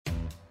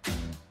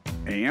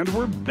And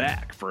we're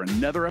back for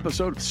another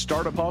episode of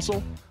Startup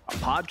Hustle, a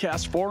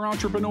podcast for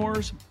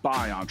entrepreneurs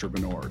by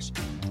entrepreneurs.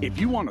 If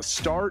you want to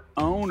start,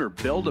 own, or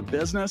build a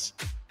business,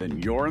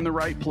 then you're in the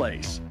right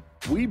place.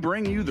 We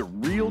bring you the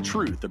real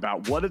truth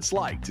about what it's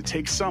like to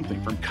take something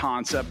from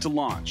concept to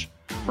launch.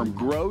 From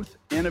growth,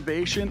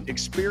 innovation,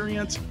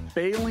 experience,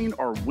 failing,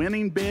 or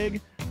winning big,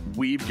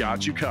 we've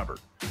got you covered.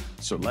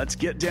 So let's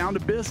get down to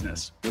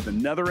business with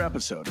another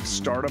episode of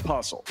Startup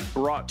Hustle,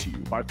 brought to you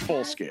by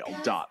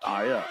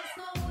Fullscale.io.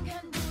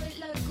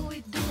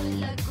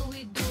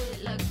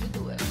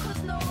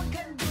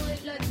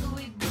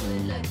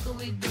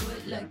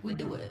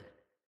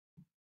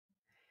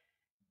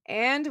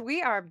 And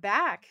we are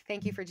back.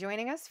 Thank you for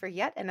joining us for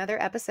yet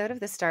another episode of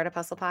the Startup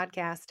Hustle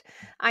podcast.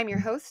 I'm your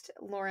host,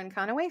 Lauren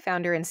Conaway,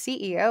 founder and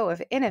CEO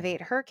of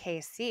Innovate Her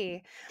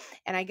KC.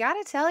 And I got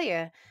to tell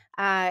you,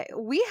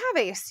 we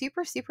have a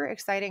super, super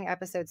exciting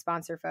episode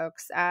sponsor,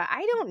 folks.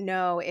 I don't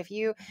know if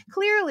you're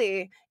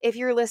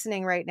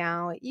listening right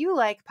now, you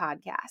like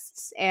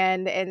podcasts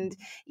and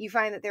you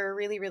find that they're a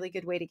really, really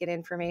good way to get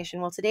information.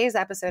 Well, today's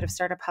episode of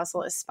Startup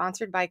Hustle is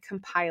sponsored by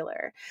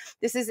Compiler.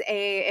 This is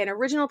an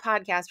original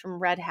podcast from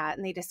Red Hat,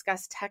 and they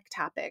discuss tech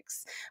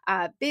topics,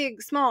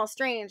 big, small,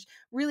 strange,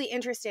 really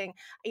interesting.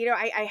 You know,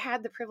 I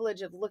had the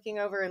privilege of looking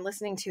over and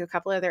listening to a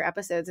couple of their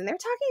episodes, and they're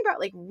talking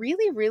about like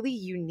really, really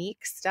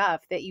unique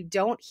stuff that you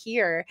don't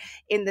hear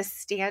in the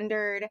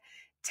standard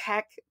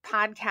tech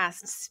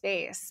podcast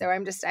space. So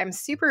I'm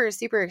super,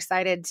 super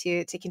excited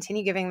to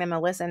continue giving them a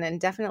listen, and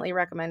definitely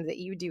recommend that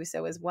you do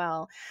so as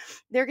well.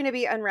 They're going to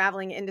be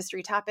unraveling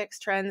industry topics,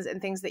 trends,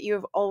 and things that you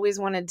have always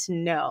wanted to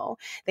know.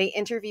 They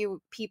interview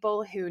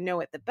people who know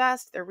it the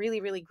best. They're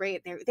really, really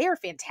great. They are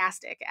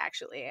fantastic,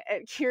 actually,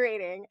 at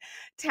curating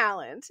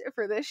talent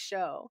for this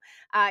show.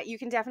 You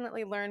can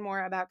definitely learn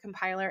more about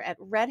Compiler at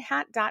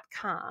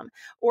redhat.com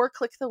or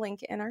click the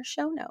link in our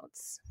show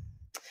notes.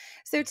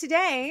 So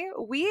today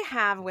we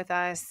have with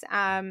us,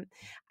 I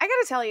got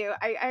to tell you,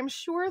 I'm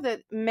sure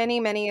that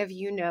many of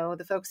you know,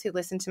 the folks who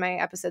listen to my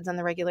episodes on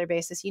the regular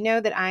basis, you know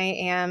that I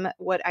am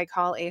what I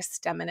call a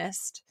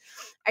STEMinist.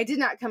 I did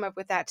not come up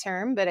with that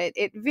term, but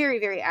it very,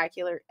 very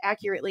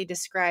accurately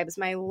describes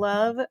my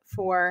love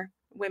for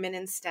women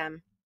in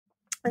STEM.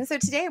 And so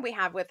today we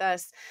have with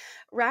us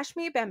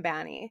Rashmi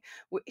Bambani.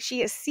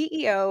 She is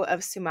CEO of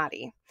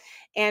Sumati,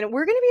 and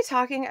we're going to be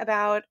talking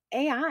about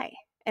AI.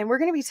 And we're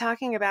going to be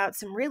talking about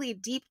some really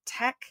deep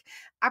tech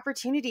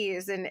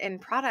opportunities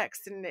and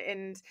products. And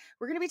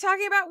we're going to be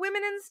talking about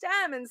women in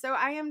STEM. And so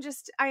I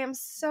am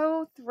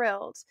so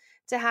thrilled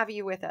to have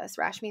you with us,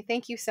 Rashmi.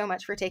 Thank you so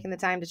much for taking the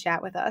time to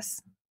chat with us.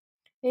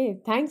 Hey,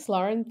 thanks,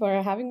 Lauren,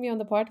 for having me on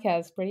the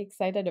podcast. Pretty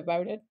excited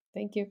about it.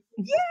 Thank you.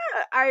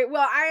 Yeah,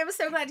 I am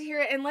so glad to hear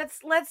it. And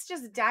let's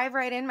just dive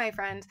right in, my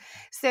friend.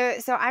 So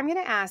I'm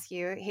going to ask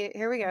you,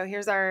 here we go.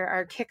 Here's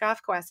our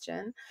kickoff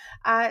question.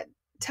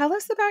 Tell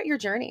us about your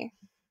journey.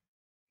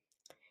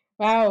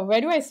 Wow, where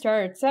do I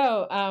start?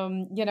 So,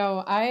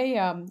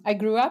 I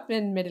grew up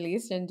in Middle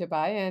East in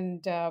Dubai,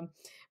 and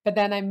but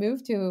then I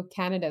moved to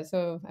Canada.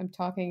 So I'm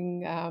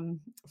talking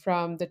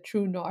from the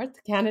true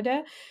north,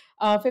 Canada,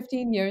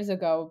 15 years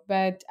ago.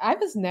 But I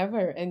was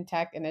never in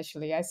tech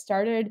initially. I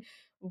started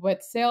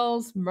with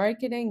sales,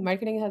 marketing.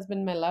 Marketing has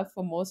been my love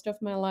for most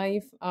of my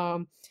life.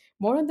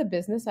 More on the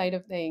business side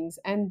of things.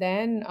 And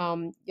then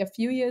a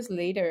few years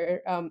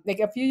later, like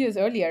a few years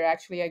earlier,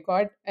 actually, I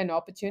got an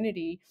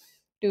opportunity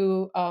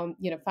to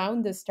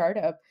found this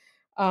startup,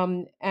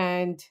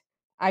 and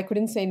I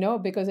couldn't say no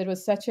because it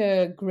was such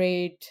a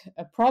great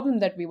problem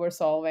that we were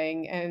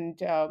solving, and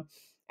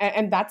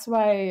that's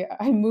why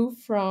I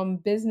moved from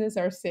business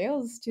or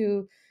sales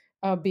to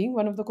being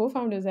one of the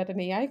co-founders at an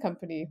AI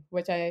company.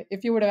 Which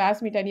if you would have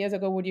asked me 10 years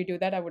ago, would you do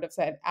that? I would have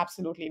said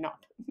absolutely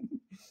not.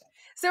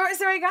 So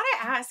I gotta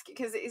ask,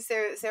 because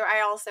so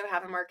I also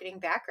have a marketing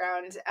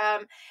background.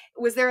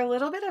 Was there a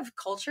little bit of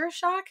culture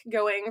shock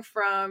going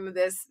from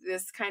this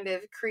kind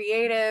of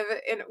creative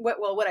and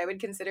what I would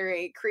consider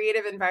a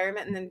creative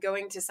environment, and then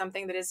going to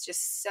something that is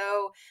just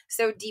so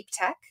deep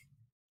tech?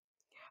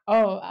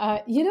 Oh,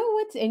 you know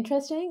what's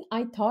interesting?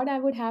 I thought I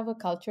would have a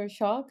culture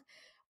shock.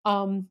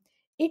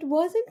 It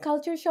wasn't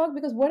culture shock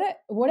because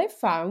what I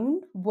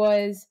found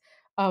was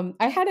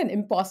I had an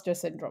imposter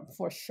syndrome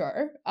for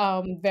sure,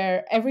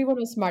 where everyone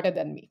was smarter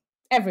than me.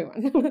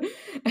 Everyone. I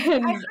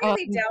and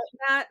highly doubt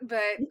that,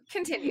 but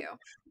continue.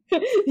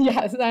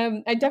 yes,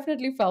 I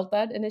definitely felt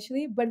that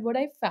initially. But what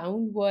I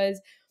found was,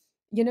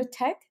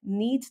 tech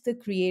needs the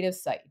creative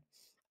side.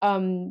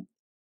 Um,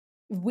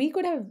 we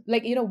could have,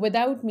 like,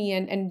 without me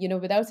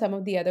and without some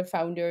of the other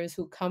founders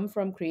who come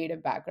from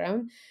creative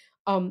background,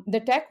 the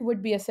tech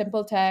would be a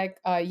simple tech.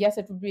 Yes,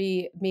 it would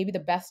be maybe the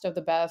best of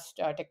the best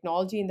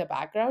technology in the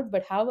background,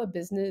 but how a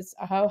business,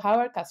 how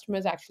our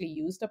customers actually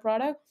use the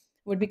product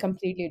would be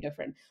completely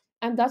different.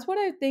 And that's what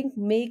I think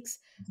makes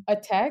a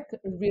tech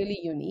really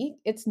unique.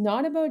 It's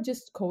not about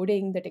just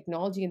coding the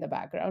technology in the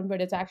background,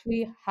 but it's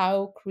actually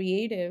how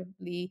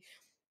creatively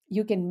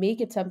you can make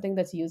it something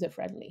that's user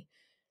friendly.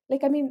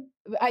 like, I mean,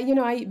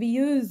 we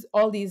use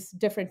all these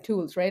different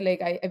tools, right?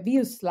 Like we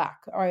use Slack,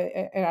 or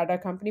at our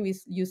company, we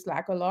use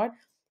Slack a lot.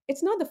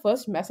 It's not the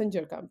first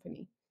messenger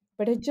company,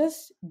 but it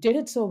just did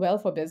it so well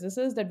for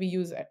businesses that we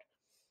use it,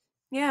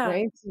 Yeah.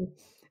 right?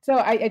 So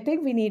I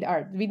think we need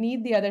art. We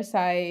need the other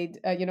side,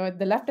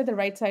 the left and the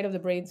right side of the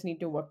brains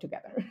need to work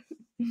together.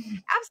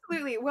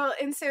 Absolutely. Well,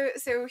 and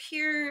so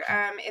here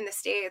in the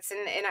States,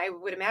 and I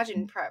would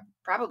imagine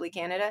probably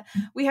Canada,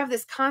 we have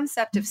this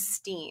concept of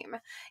STEAM.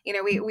 You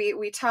know,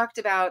 we talked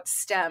about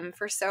STEM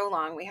for so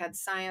long. We had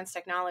science,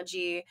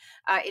 technology,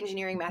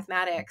 engineering,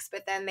 mathematics,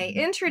 but then they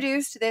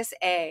introduced this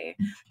A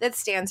that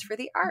stands for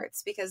the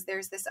arts, because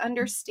there's this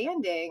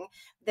understanding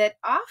that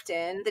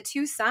often the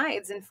two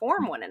sides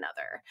inform one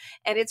another.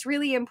 And it's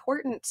really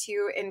important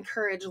to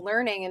encourage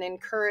learning and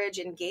encourage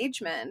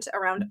engagement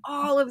around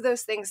all of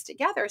those things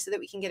together so that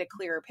we can get a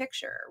clearer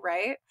picture,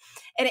 right?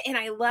 And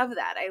I love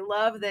that. I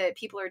love that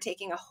people are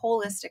taking a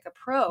holistic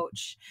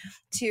approach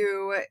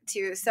to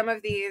some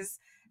of these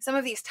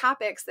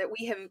topics that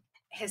we have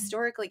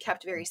historically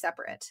kept very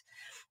separate.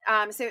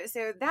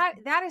 So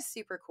that is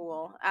super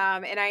cool.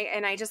 And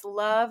I just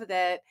love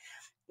that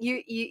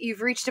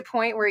you've reached a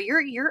point where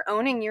you're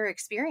owning your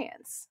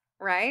experience,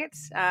 right?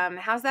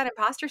 How's that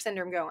imposter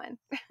syndrome going?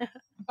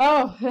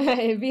 Oh,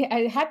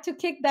 I had to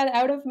kick that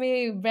out of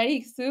me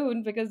very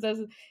soon, because there's,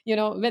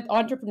 with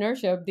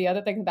entrepreneurship, the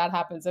other thing that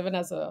happens, even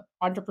as an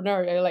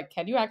entrepreneur, you're like,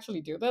 can you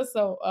actually do this?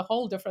 So a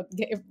whole different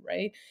game,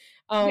 right?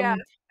 Yeah.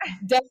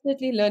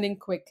 Definitely learning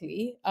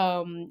quickly,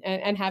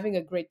 and having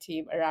a great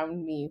team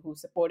around me who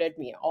supported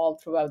me all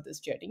throughout this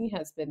journey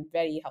has been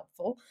very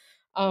helpful.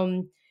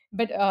 Um,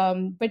 but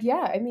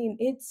yeah, I mean,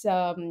 it's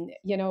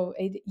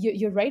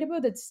you're right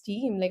about that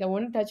STEAM. Like, I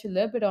want to touch a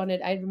little bit on it.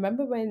 I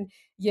remember when,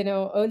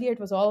 earlier it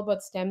was all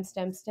about STEM,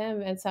 STEM,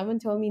 STEM, and someone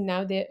told me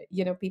now that,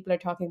 people are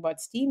talking about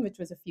STEAM, which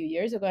was a few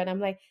years ago, and I'm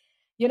like,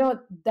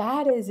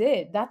 that is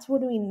it. That's what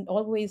we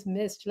always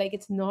missed. Like,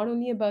 it's not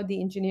only about the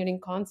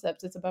engineering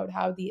concepts, it's about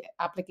how the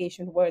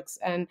application works.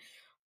 And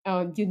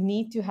you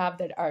need to have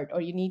that art, or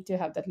you need to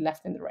have that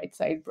left and the right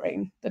side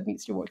brain that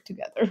needs to work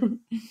together.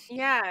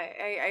 Yeah,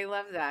 I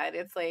love that.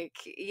 It's like,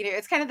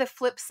 it's kind of the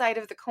flip side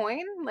of the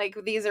coin. Like,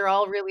 these are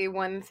all really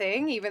one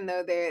thing, even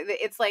though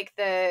it's like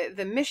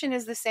the mission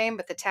is the same,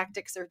 but the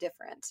tactics are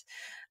different.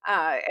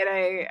 And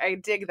I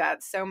dig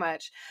that so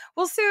much.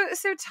 Well, so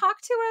talk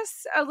to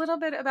us a little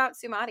bit about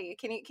Sumati.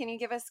 Can you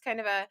give us kind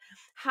of a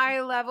high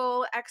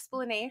level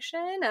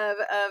explanation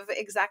of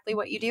exactly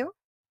what you do?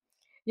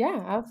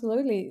 Yeah,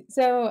 absolutely.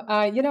 So,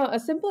 a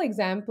simple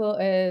example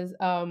is,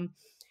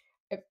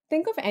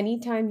 think of any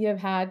time you've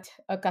had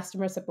a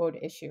customer support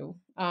issue,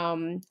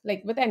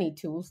 like with any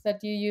tools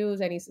that you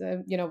use.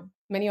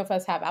 Many of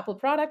us have Apple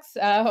products,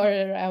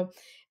 or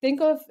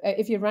think of,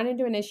 if you run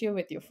into an issue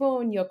with your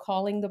phone, you're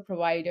calling the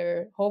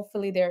provider.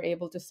 Hopefully, they're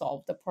able to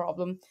solve the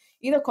problem,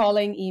 either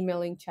calling,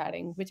 emailing,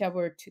 chatting,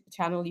 whichever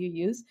channel you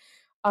use.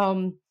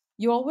 Um,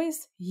 you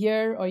always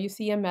hear or you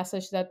see a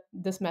message that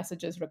this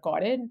message is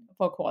recorded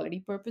for quality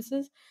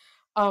purposes.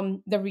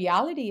 The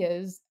reality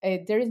is,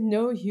 there is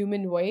no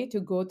human way to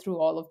go through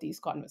all of these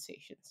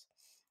conversations.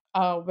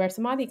 Where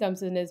Samadhi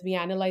comes in is we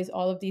analyze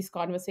all of these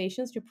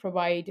conversations to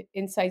provide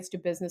insights to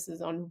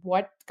businesses on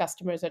what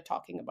customers are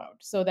talking about,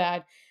 so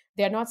that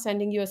they're not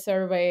sending you a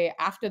survey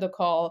after the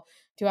call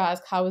to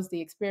ask how is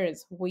the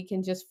experience. We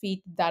can just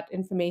feed that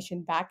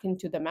information back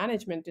into the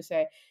management to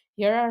say,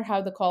 here are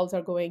how the calls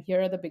are going,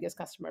 here are the biggest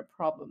customer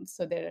problems.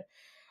 So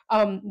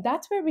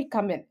that's where we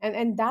come in,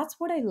 and that's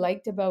what I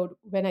liked about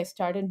when I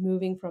started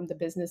moving from the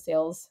business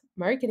sales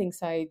marketing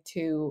side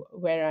to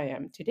where I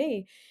am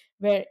today,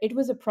 where it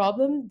was a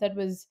problem that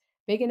was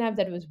big enough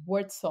that it was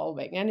worth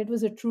solving, and it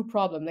was a true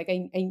problem. Like,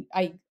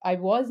 I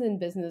was in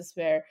business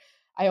where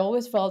I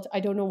always felt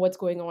I don't know what's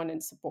going on in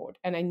support,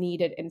 and I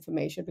needed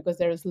information because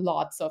there is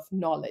lots of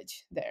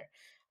knowledge there.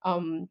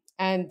 And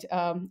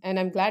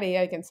I'm glad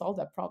AI can solve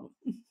that problem.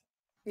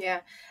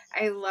 Yeah,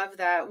 I love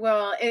that.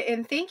 Well,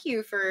 and thank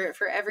you for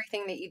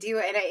everything that you do.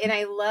 And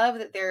I love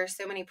that there are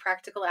so many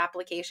practical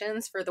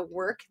applications for the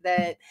work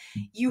that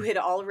you had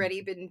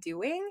already been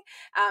doing.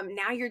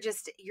 Now you're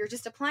just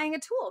applying a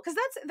tool, because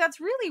that's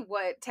really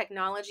what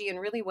technology and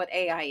really what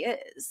AI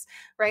is,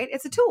 right?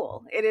 It's a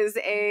tool. It is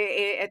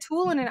a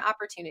tool and an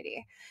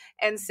opportunity.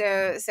 And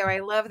so I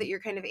love that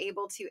you're kind of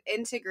able to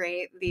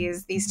integrate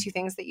these two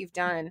things that you've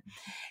done.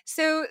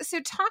 So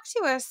talk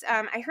to us.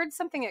 I heard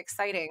something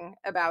exciting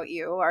about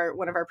you, or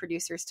one of our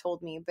producers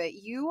told me, but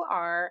you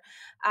are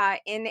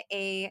in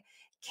a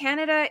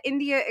Canada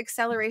India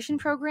acceleration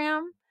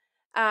program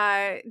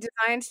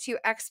designed to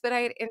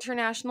expedite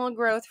international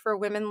growth for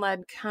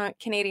women-led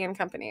Canadian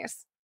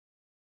companies.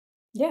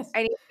 Yes.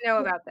 I need to know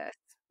about this.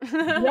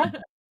 Yeah.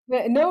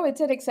 No,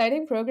 it's an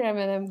exciting program,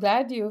 and I'm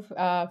glad you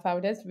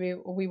found us. We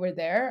were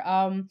there,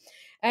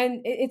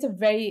 and it's a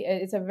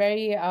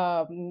very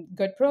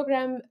good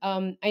program.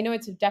 I know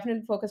it's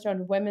definitely focused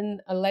on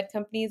women-led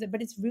companies,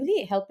 but it's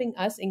really helping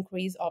us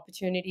increase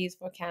opportunities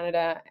for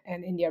Canada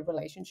and India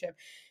relationship.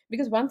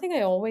 Because one thing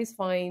I always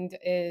find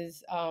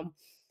is,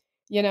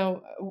 you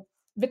know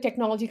with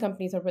technology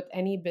companies or with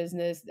any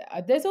business,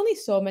 there's only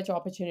so much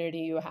opportunity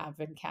you have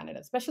in Canada,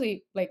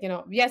 especially like,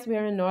 yes,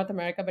 we're in North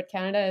America, but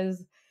Canada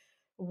is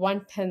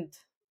 1/10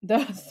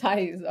 the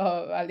size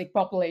of like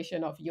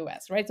population of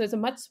US, right? So it's a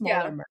much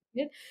Yeah. smaller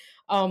market.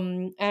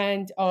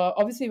 And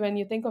obviously, when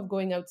you think of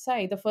going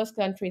outside, the first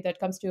country that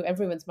comes to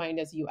everyone's mind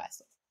is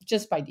US,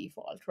 just by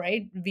default,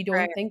 right? We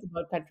Right. don't think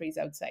about countries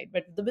outside.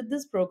 But with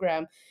this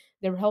program,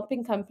 they're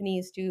helping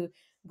companies to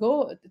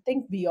go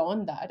think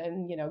beyond that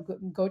and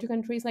go to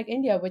countries like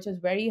India, which is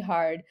very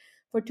hard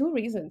for two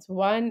reasons.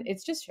 One,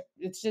 it's just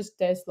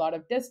there's a lot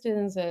of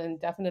distance, and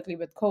definitely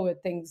with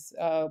COVID, things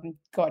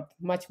got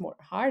much more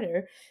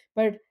harder.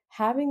 But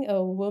having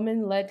a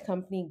woman-led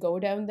company go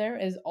down there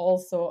is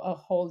also a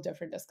whole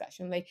different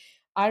discussion. Like,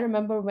 I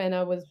remember when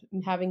I was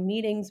having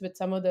meetings with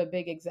some of the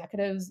big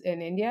executives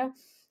in India,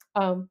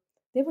 um,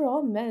 they were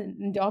all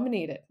men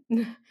dominated.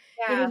 It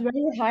was Yeah.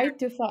 very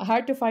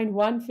hard to find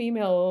one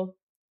female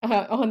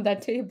on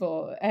that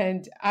table.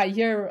 And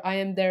here I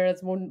am there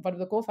as one of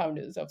the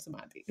co-founders of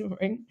Samadhi,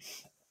 right?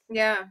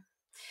 Yeah.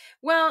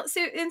 Well, so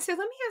let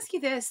me ask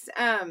you this.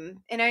 And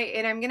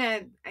I'm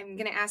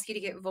gonna ask you to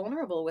get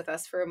vulnerable with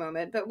us for a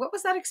moment. But what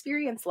was that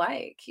experience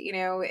like?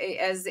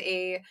 As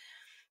a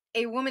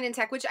woman in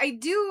tech, which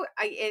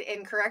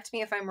and correct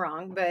me if I'm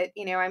wrong, but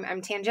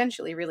I'm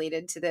tangentially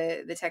related to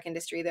the tech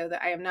industry, though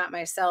that I am not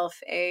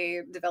myself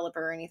a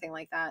developer or anything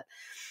like that.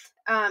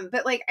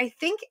 But like I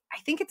think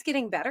it's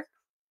getting better.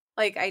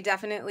 Like I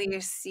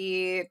definitely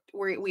see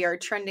we are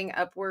trending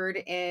upward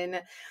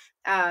in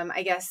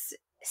I guess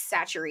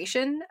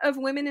saturation of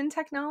women in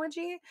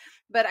technology,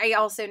 but I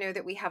also know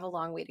that we have a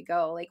long way to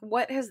go. Like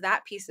what has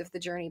that piece of the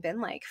journey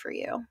been like for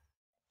you?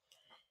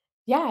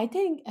 Yeah, I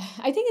think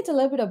it's a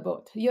little bit of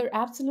both. You're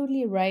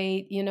absolutely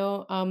right.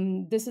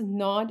 This is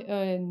not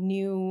a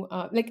new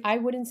like, I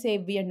wouldn't say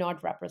we are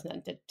not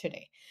represented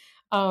today.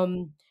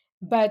 Um,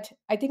 but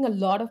I think a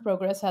lot of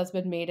progress has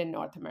been made in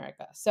North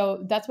America.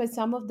 So that's why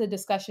some of the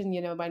discussion,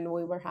 when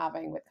we were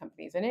having with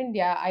companies in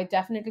India, I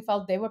definitely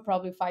felt they were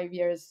probably 5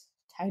 years,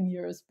 10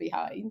 years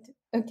behind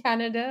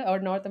Canada or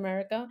North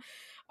America.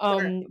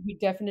 Sure. We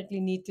definitely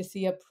need to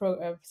see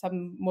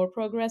some more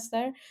progress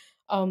there.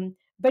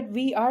 But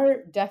we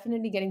are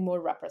definitely getting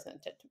more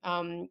represented.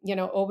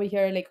 Over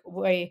here, like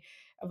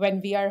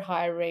when we are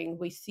hiring,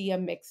 we see a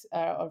mix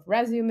of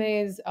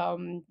resumes,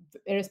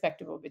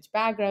 irrespective of which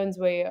backgrounds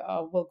we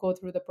will go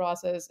through the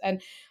process,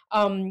 and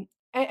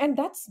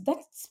that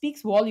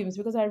speaks volumes,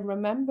 because I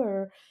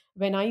remember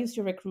when I used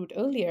to recruit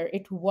earlier,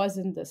 it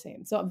wasn't the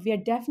same. So we are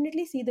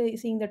definitely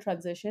seeing the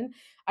transition.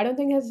 I don't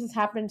think this has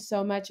happened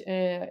so much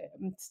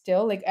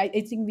still. Like I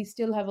think we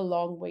still have a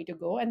long way to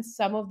go, and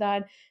some of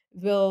that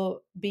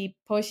will be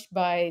pushed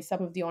by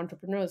some of the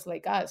entrepreneurs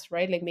like us,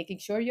 right? Like making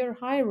sure you're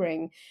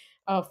hiring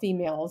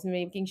females,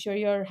 making sure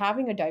you're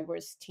having a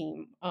diverse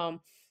team,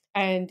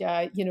 and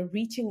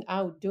reaching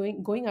out,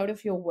 going out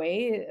of your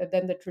way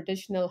than the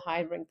traditional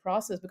hiring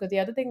process. Because the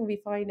other thing we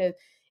find is,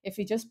 if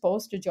you just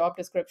post a job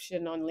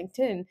description on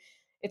LinkedIn,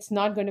 it's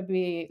not going to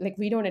be like,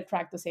 we don't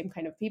attract the same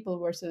kind of people,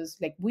 versus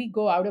like we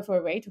go out of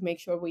our way to make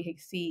sure we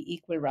see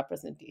equal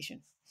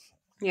representation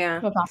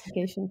Yeah. of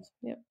applications.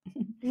 Yeah.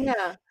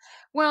 Yeah.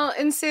 Well,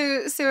 and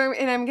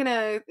I'm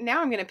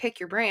gonna pick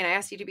your brain. I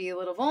asked you to be a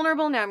little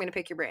vulnerable. Now I'm gonna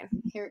pick your brain.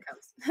 Here it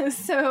comes.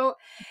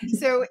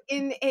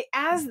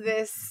 As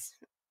this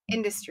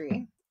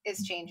industry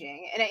is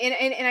changing,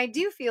 and I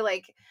do feel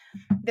like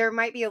there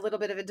might be a little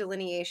bit of a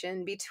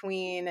delineation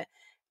between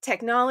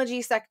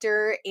technology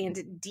sector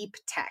and deep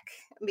tech,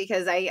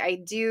 because I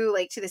do,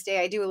 like, to this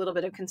day I do a little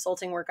bit of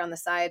consulting work on the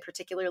side,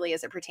 particularly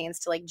as it pertains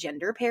to like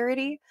gender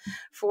parity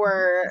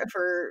for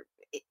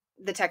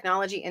the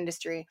technology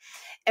industry.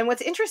 And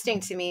what's interesting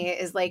to me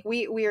is like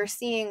we are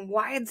seeing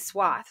wide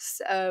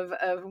swaths of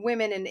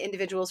women and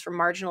individuals from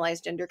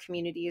marginalized gender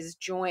communities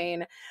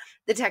join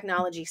the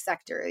technology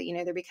sector.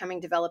 They're becoming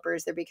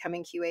developers, they're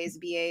becoming QAs,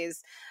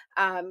 BAs,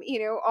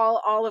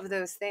 all of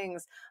those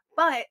things.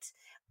 But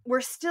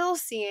we're still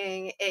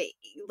seeing a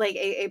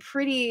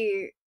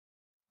pretty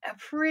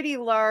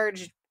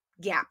large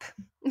gap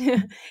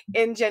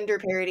in gender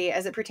parity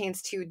as it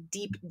pertains to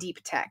deep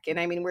tech. And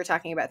I mean, we're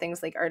talking about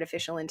things like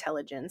artificial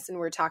intelligence, and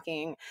we're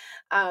talking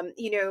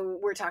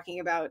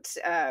about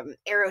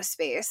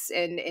aerospace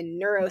and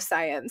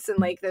neuroscience, and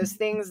like those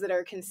things that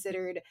are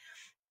considered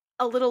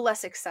a little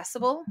less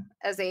accessible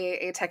as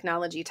a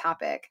technology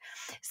topic.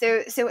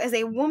 So as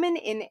a woman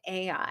in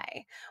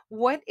AI,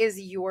 what is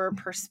your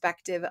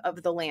perspective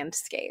of the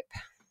landscape?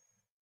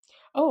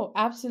 Oh,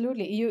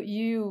 absolutely.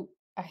 You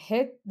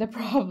hit the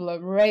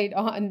problem right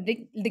on.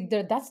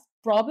 That's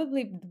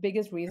probably the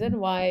biggest reason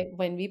why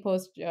when we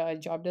post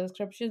job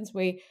descriptions,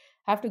 we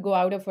have to go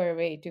out of our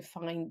way to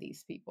find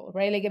these people,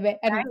 right? And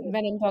Right.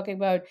 when I'm talking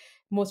about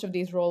most of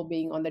these role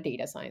being on the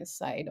data science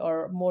side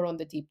or more on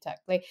the deep tech,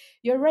 like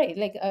you're right.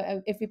 Like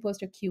if we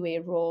post a QA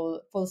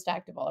role, full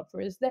stack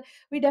developers, that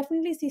we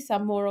definitely see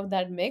some more of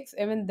that mix.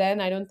 Even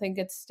then, I don't think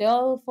it's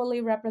still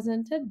fully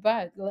represented,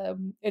 but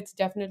it's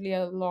definitely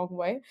a long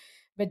way.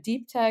 but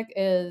deep tech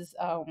is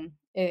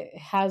it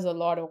has a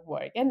lot of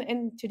work,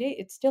 and today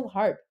it's still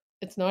hard.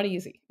 It's not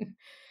easy.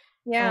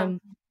 Yeah. um,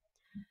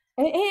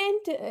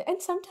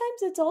 and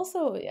sometimes it's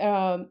also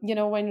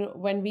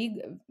when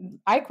we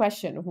I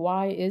question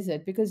why is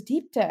it, because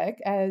deep tech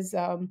as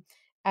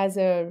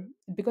a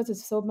because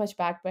it's so much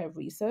backed by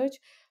research,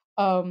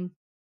 um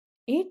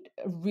it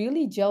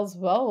really gels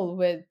well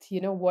with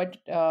what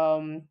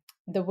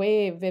the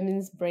way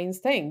women's brains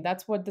think.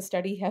 That's what the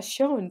study has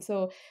shown.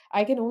 So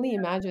I can only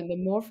imagine the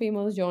more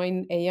females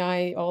join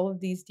AI, all of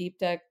these deep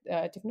tech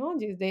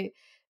technologies,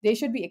 they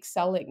should be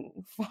excelling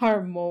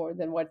far more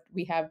than what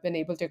we have been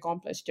able to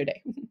accomplish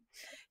today.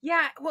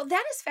 Yeah, well,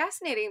 that is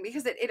fascinating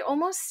because it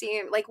almost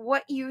seemed like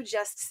what you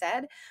just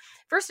said.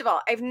 First of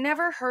all, I've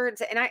never heard,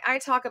 and I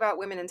talk about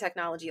women in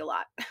technology a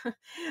lot.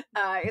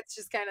 It's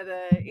just kind of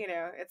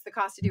it's the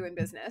cost of doing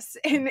business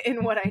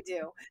in what I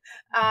do.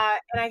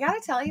 And I got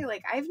to tell you,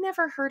 like, I've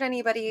never heard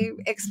anybody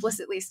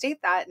explicitly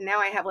state that. And now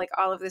I have like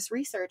all of this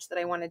research that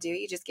I want to do.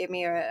 You just gave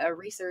me a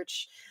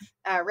research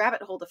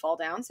rabbit hole to fall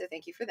down. So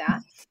thank you for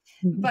that.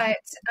 But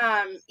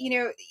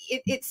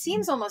it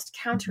seems almost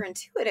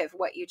counterintuitive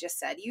what you just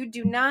said. You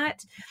do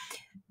not,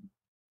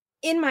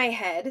 in my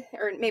head,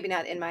 or maybe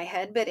not in my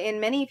head, but in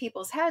many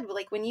people's head,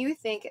 like when you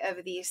think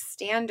of the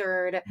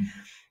standard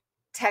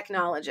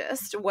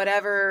technologist,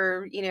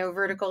 whatever,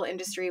 vertical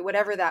industry,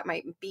 whatever that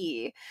might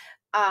be,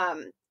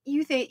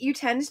 you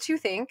tend to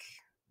think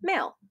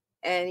male.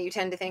 And you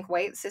tend to think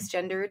white,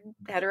 cisgendered,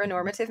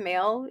 heteronormative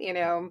male,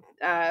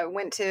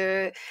 went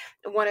to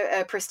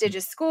a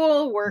prestigious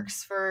school,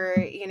 works for,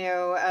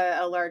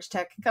 a large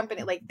tech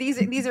company. Like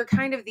these are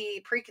kind of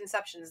the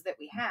preconceptions that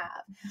we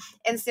have.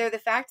 And so the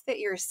fact that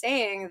you're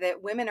saying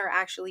that women are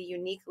actually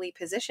uniquely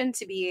positioned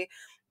to be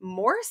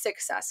more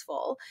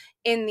successful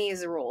in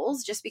these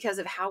roles just because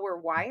of how we're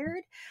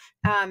wired,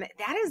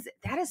 that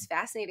is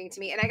fascinating to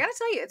me. And I got to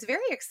tell you, it's very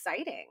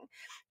exciting.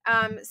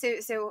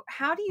 So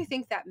how do you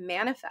think that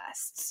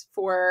manifests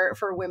for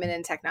women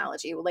in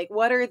technology? Like,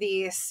 what are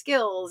the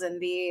skills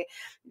and the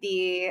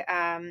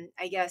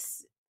I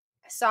guess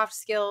soft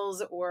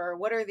skills, or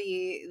what are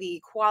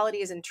the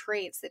qualities and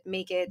traits that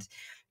make it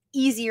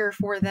easier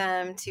for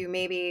them to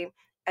maybe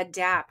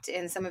adapt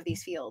in some of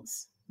these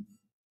fields?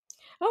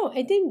 Oh,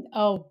 I think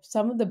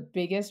some of the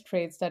biggest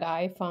traits that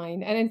I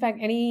find, and in fact,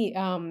 any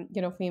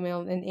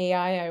female in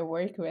AI I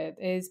work with,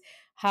 is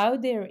how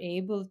they're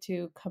able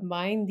to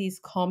combine these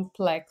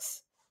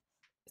complex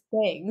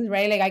things,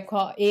 right? Like I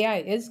call AI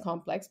is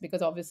complex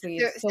because obviously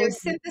So, it's so so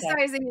detailed.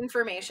 synthesizing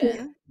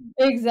information.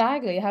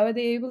 Exactly. How are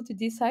they able to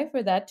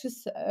decipher that to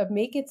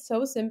make it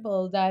so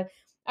simple that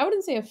I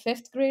wouldn't say a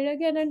fifth grader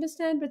can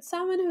understand, but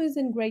someone who is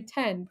in grade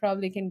 10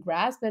 probably can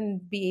grasp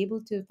and be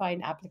able to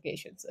find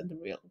applications in the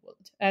real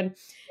world. Yeah.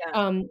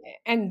 Um,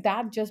 and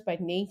that just by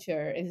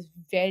nature is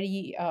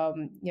very,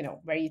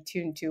 very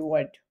tuned to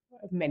what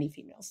many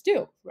females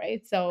do,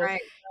 right?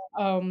 Right.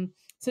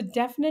 So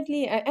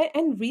definitely,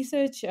 and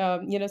research,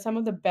 some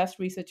of the best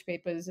research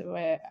papers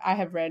I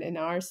have read in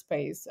our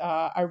space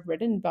are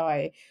written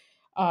by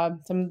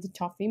some of the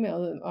top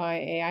female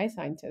AI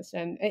scientists,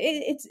 and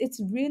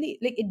it's really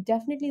like it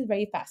definitely is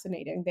very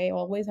fascinating. They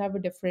always have a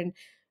different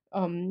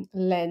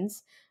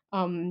lens.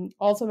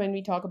 Also, when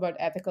we talk about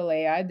ethical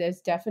AI,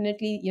 there's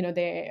definitely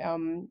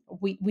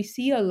we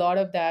see a lot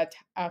of that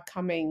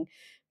coming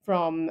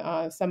from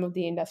some of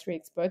the industry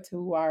experts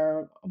who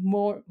are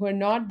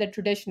not the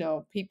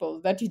traditional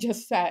people that you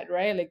just said,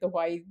 right? Like the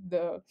white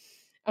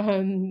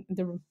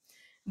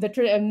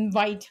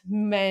white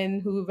men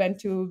who went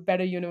to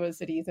better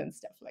universities and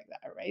stuff like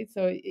that, right?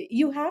 So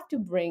you have to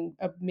bring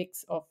a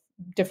mix of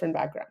different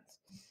backgrounds.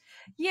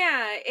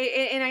 Yeah,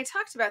 and I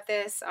talked about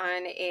this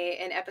on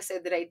an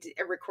episode that I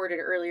recorded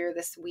earlier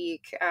this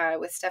week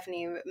with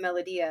Stephanie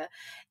Melodia,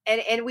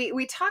 and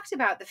we talked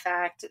about the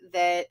fact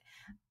that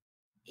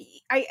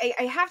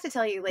I have to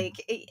tell you,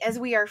 like, as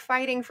we are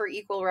fighting for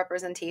equal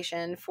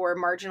representation for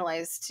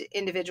marginalized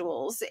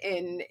individuals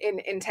in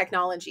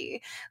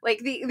technology, like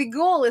the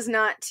goal is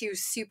not to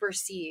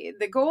supersede.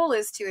 The goal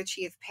is to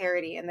achieve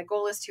parity, and the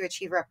goal is to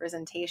achieve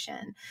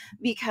representation.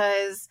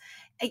 Because,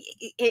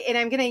 and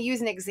I'm going to use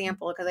an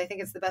example because I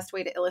think it's the best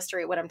way to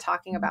illustrate what I'm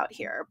talking about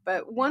here.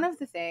 But one of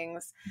the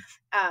things,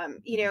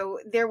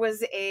 it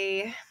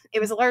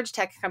was a large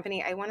tech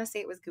company. I want to say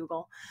it was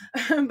Google,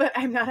 but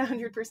I'm not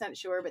 100%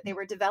 sure. But they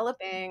were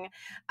developing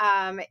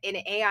an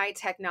AI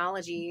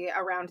technology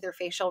around their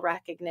facial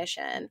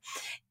recognition,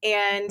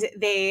 and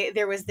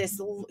there was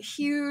this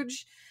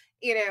huge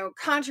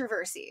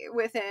controversy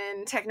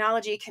within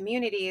technology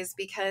communities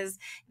because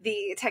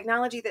the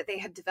technology that they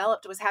had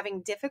developed was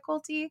having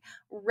difficulty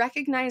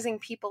recognizing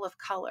people of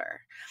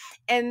color.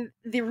 And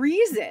the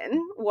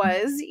reason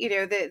was,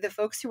 the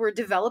folks who were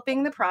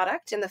developing the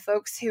product and the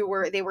folks who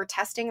were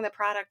testing the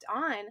product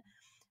on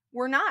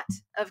were not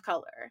of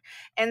color.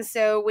 And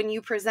so when you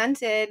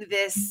presented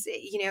this,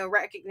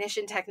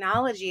 recognition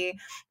technology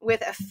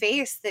with a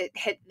face that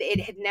it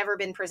had never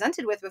been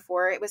presented with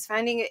before, it was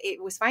finding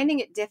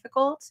it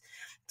difficult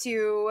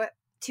to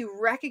to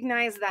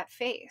recognize that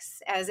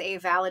face as a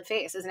valid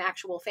face, as an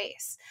actual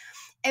face.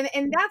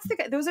 And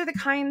those are the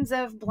kinds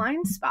of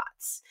blind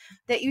spots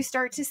that you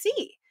start to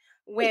see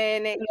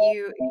when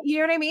you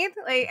know what I mean?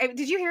 Like,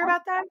 did you hear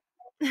about that?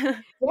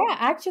 Yeah,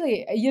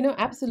 actually,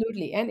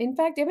 absolutely. And in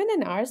fact, even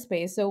in our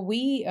space, so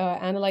we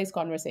analyze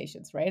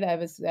conversations, right? I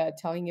was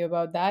telling you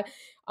about that.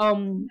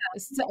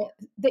 So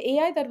the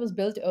AI that was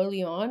built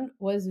early on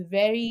was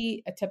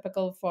very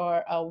typical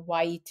for a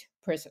white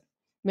person,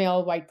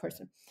 male white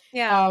person.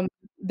 Yeah. Um,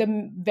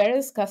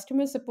 whereas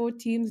customer support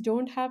teams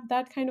don't have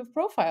that kind of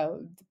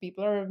profile. The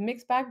people are of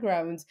mixed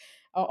backgrounds.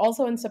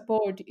 Also in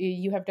support,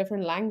 you have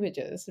different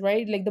languages,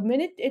 right? Like the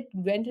minute it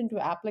went into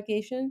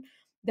application,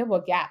 there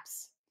were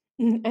gaps.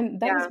 And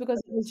that was Yeah. because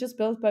it was just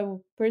built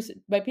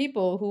by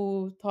people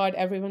who thought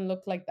everyone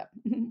looked like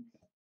them.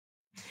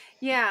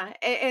 Yeah.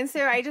 And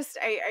so I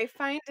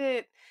find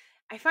it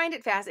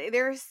fascinating.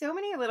 There are so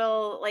many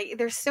little, like,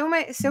 there's so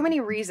many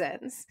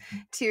reasons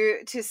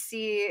to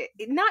see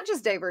not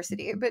just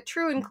diversity, but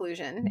true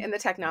inclusion in the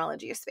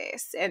technology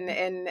space.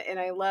 And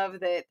I love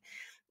that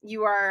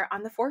you are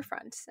on the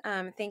forefront.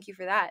 Thank you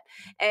for that.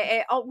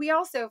 We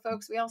also,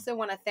 folks, we also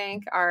want to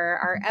thank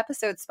our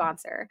episode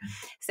sponsor.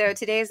 So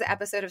today's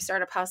episode of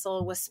Startup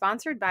Hustle was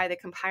sponsored by the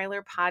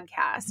Compiler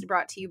Podcast,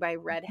 brought to you by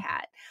Red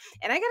Hat.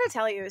 And I got to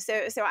tell you,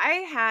 so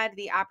I had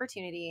the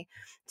opportunity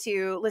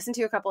to listen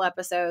to a couple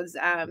episodes,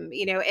 and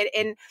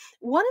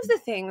one of the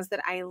things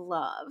that I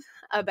love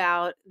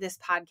about this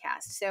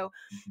podcast. So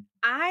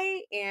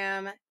I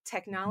am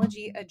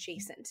technology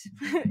adjacent.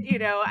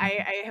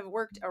 I have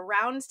worked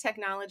around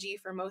technology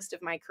for most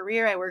of my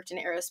career. I worked in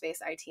aerospace,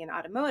 IT, and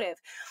automotive,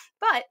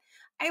 but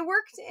I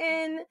worked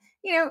in,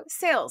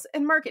 sales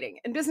and marketing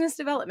and business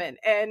development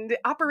and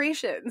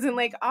operations and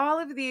like all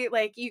of the,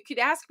 like, you could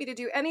ask me to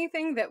do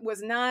anything that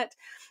was not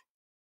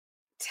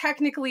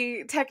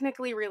technically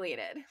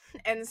related.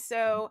 And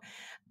so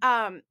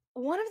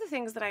one of the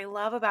things that I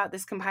love about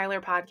this Compiler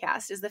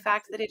podcast is the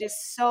fact that it is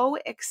so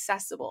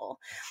accessible.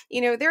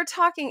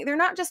 They're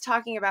not just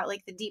talking about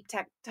like the deep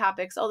tech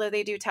topics, although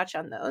they do touch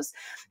on those.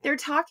 They're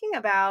talking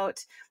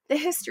about the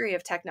history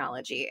of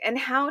technology and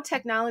how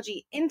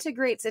technology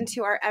integrates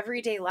into our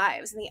everyday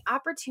lives and the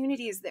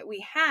opportunities that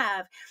we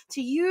have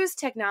to use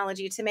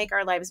technology to make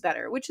our lives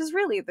better, which is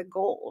really the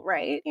goal,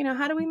 right?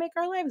 How do we make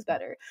our lives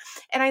better?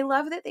 And I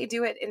love that they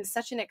do it in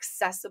such an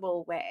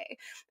accessible way,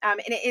 and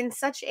in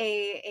such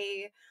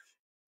a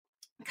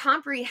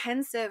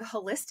comprehensive,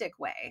 holistic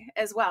way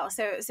as well.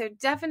 So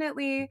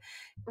definitely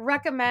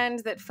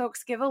recommend that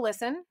folks give a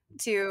listen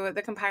to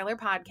the Compiler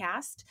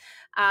podcast.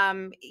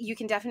 You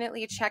can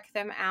definitely check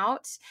them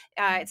out.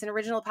 It's an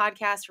original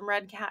podcast from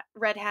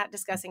Red Hat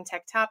discussing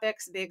tech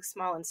topics, big,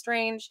 small, and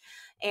strange.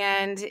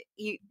 And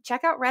you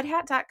check out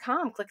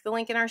redhat.com. Click the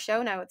link in our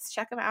show notes.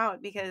 Check them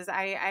out because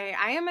I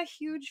am a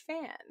huge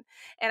fan.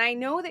 And I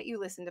know that you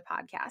listen to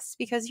podcasts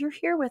because you're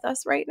here with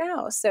us right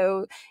now.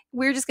 So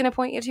we're just going to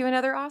point you to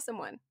another awesome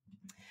one.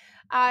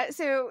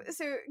 So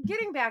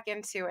getting back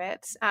into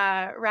it,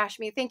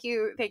 Rashmi, thank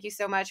you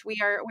so much.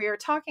 We are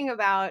talking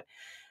about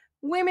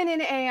women in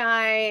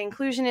AI,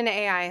 inclusion in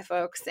AI,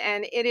 folks,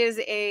 and it is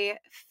a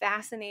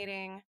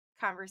fascinating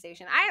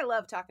conversation. I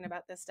love talking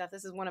about this stuff.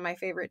 This is one of my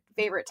favorite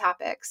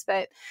topics.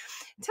 But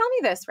tell me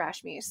this,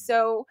 Rashmi.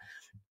 So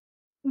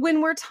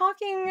when we're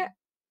talking,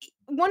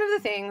 one of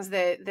the things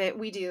that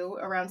we do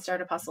around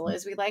Startup Hustle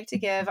is we like to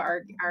give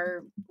our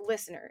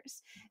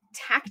listeners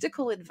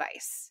tactical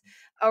advice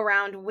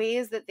around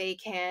ways that they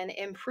can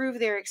improve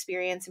their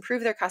experience,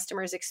 improve their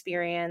customers'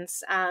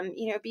 experience,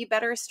 be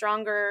better,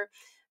 stronger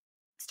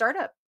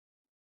startup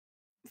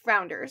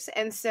founders.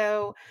 And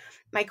so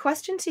my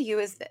question to you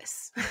is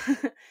this.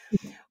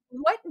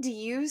 What do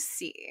you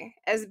see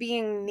as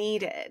being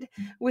needed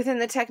within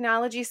the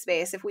technology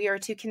space if we are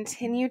to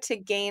continue to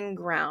gain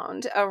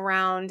ground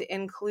around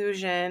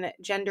inclusion,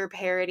 gender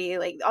parity,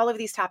 like all of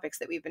these topics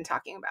that we've been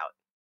talking about?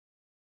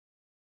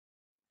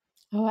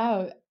 Oh,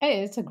 wow.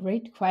 Hey, it's a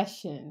great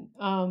question.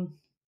 I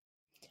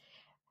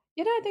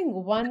think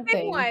one Big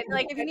thing. one.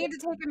 Like, if you need to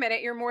take a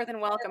minute, you're more than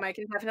welcome. I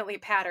can definitely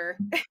pat her.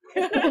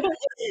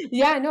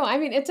 Yeah, no, I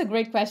mean it's a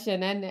great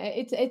question, and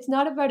it's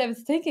not about. I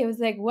was thinking, it was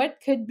like, what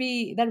could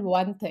be that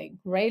one thing,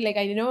 right? Like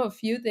I know a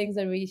few things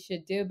that we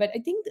should do, but I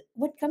think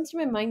what comes to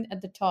my mind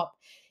at the top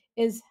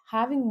is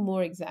having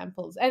more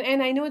examples,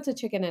 and I know it's a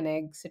chicken and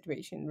egg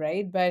situation,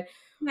 right? But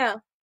Yeah.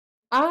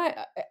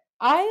 I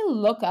I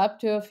look up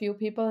to a few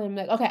people, and I'm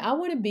like, okay, I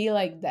want to be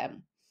like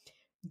them.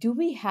 Do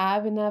we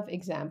have enough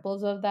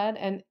examples of that?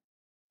 And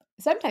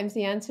sometimes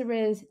the answer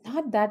is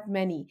not that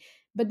many,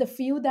 but the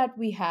few that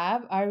we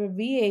have, are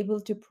we able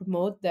to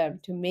promote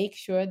them to make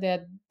sure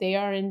that they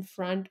are in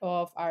front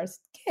of our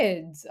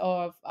kids,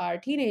 of our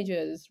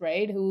teenagers,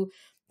 right? Who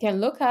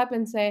can look up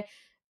and say,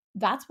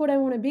 that's what I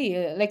want to be.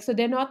 Like, so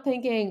they're not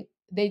thinking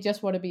they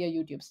just want to be a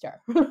YouTube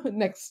star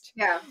next.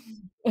 Yeah.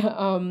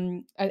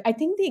 I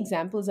think the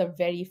examples are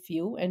very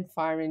few and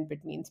far in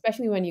between,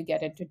 especially when you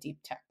get into deep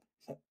tech.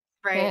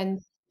 Right.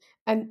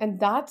 And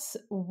that's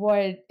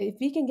what, if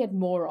we can get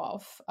more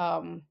of,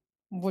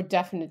 would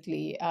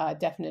definitely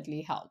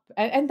help.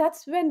 And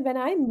that's when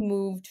I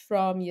moved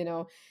from,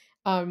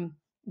 um,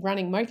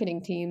 running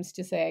marketing teams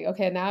to say,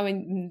 okay, now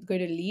I'm going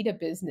to lead a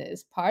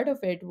business. Part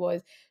of it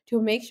was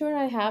to make sure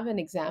I have an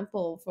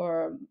example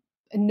for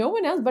no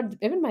one else, but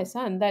even my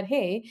son, that,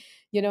 hey,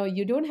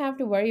 you don't have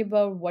to worry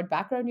about what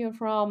background you're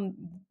from,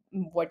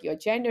 what your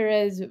gender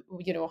is,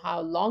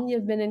 how long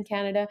you've been in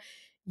Canada.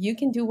 You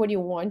can do what you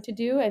want to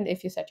do, and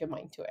if you set your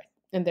mind to it,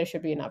 and there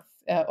should be enough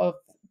of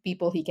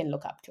people he can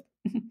look up to.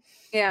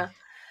 Yeah,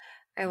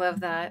 I love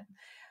that.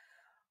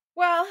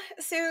 Well,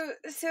 so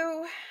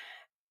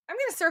I'm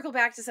going to circle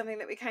back to something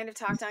that we kind of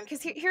talked on,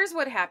 because here's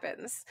what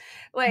happens.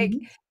 Like,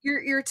 Mhm.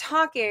 you're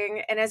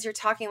talking, and as you're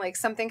talking, like,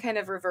 something kind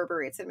of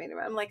reverberates in me.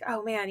 I'm like,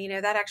 oh man,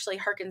 that actually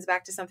harkens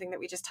back to something that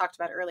we just talked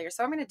about earlier.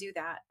 So I'm going to do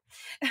that,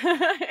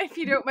 if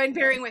you don't mind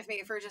bearing with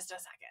me for just a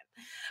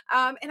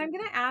second. And I'm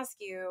going to ask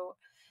you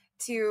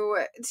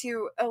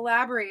to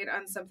elaborate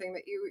on something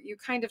that you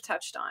kind of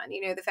touched on.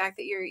 The fact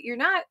that you're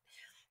not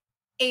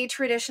a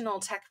traditional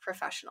tech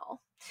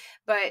professional,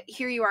 but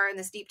here you are in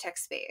this deep tech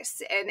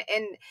space.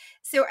 And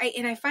so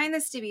I find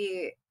this to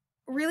be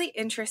really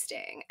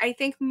interesting. I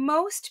think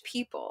most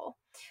people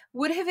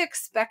would have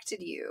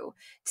expected you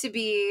to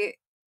be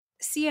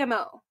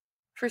CMO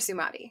for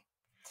Sumati,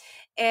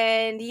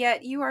 and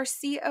yet you are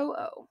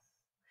COO.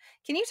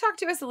 Can you talk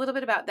to us a little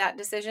bit about that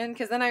decision?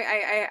 Because then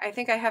I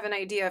think I have an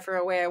idea for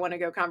a way I want to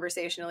go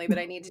conversationally, but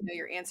I need to know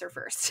your answer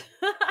first.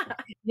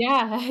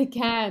 Yeah, I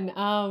can.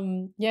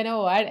 You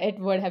know what? It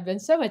would have been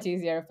so much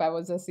easier if I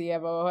was a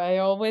CMO. I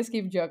always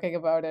keep joking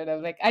about it.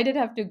 I'm like, I did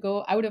have to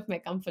go out of my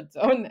comfort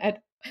zone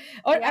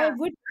or I Yeah,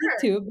 would need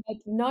sure. to, but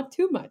not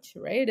too much,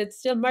 right? It's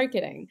still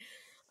marketing.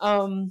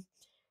 Um,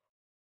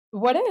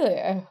 what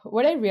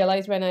I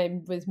realized when I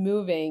was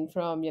moving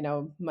from,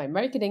 my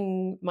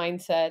marketing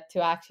mindset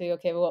to actually,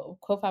 okay, well,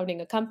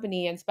 co-founding a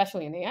company, and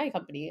especially an AI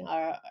company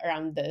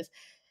around this,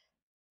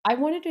 I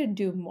wanted to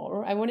do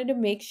more. I wanted to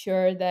make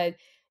sure that,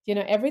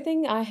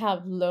 everything I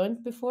have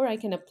learned before I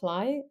can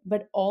apply,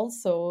 but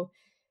also,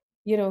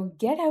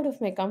 get out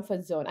of my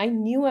comfort zone. I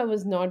knew I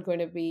was not going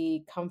to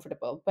be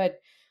comfortable,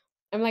 but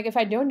I'm like, if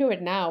I don't do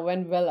it now,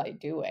 when will I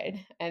do it?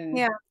 And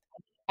Yeah.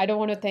 I don't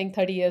want to think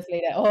 30 years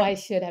later, oh, I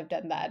should have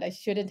done that. I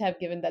shouldn't have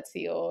given that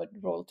CEO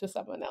role to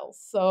someone else.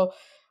 So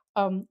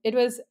it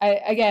was,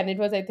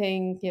 I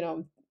think,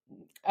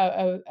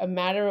 a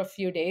matter of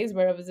few days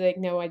where I was like,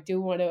 no, I do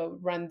want to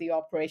run the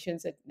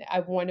operations. I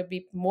want to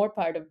be more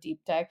part of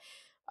deep tech.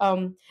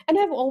 And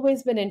I've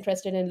always been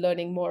interested in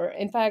learning more.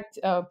 In fact,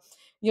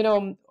 you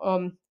know,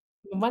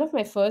 one of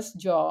my first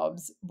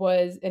jobs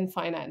was in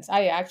finance.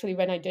 I actually,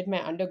 when I did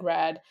my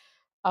undergrad,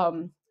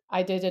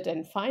 I did it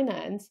in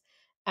finance,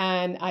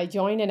 and I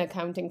joined an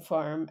accounting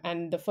firm.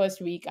 And the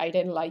first week I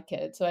didn't like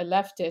it. So I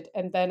left it,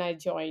 and then I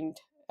joined.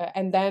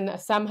 And then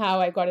somehow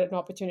I got an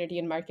opportunity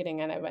in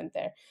marketing and I went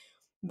there.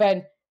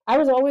 But I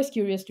was always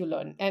curious to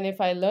learn. And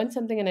if I learned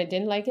something and I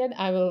didn't like it,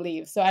 I will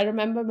leave. So I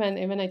remember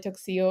when I took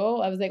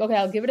COO, I was like, okay,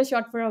 I'll give it a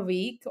shot for a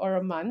week or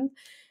a month.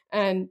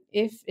 And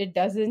if it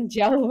doesn't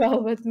gel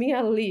well with me,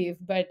 I'll leave.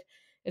 But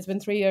it's been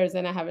 3 years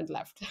and I haven't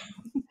left.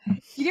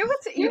 You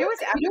know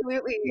what's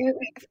absolutely,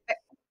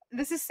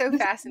 this is so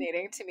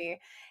fascinating to me.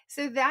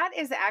 So that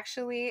is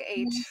actually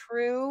a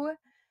true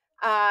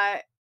uh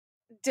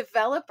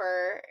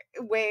developer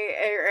way,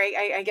 or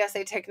I guess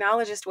a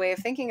technologist way of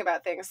thinking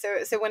about things.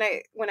 So when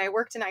I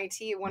worked in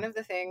IT, one of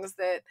the things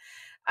that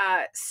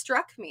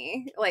struck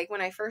me, like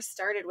when I first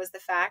started, was the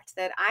fact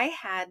that I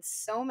had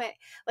so many,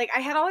 like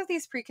I had all of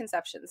these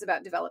preconceptions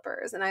about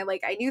developers, and I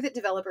knew that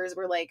developers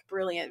were like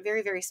brilliant,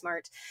 very very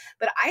smart,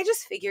 but I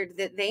just figured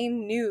that they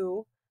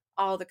knew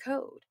all the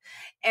code.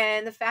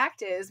 And the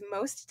fact is,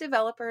 most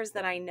developers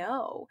that I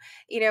know,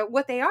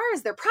 what they are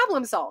is they're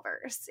problem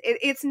solvers.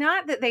 It's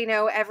not that they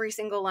know every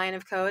single line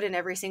of code and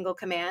every single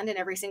command and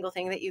every single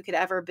thing that you could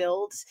ever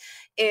build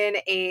in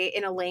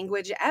a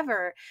language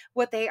ever.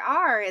 What they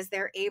are is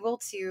they're able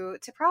to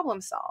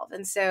problem solve.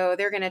 And so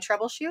they're going to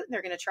troubleshoot, and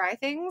they're going to try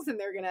things, and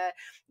they're going to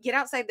get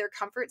outside their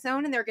comfort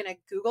zone, and they're going to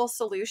Google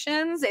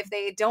solutions if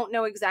they don't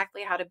know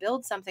exactly how to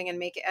build something and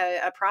make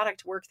a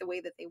product work the way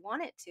that they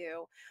want it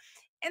to.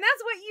 And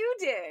that's what you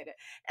did.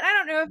 And I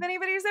don't know if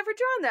anybody's ever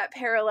drawn that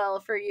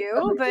parallel for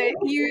you, but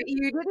you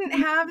didn't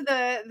have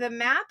the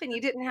map, and you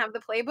didn't have the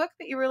playbook,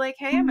 but you were like,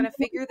 hey, I'm going to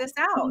figure this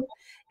out,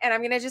 and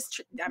I'm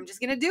just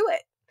going to do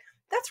it.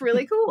 That's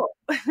really cool.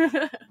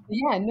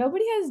 Yeah,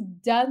 nobody has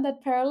done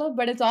that parallel,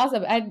 but it's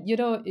awesome. And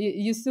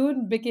you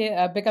soon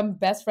become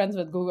best friends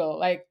with Google.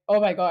 Like, oh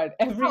my God,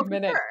 every Oh, for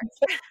minute.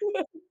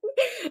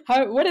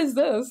 sure. What is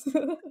this?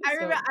 I So,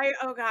 remember.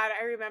 Oh God,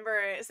 I remember.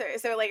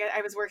 So like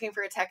I was working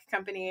for a tech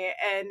company,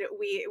 and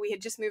we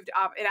had just moved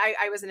off, and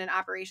I was in an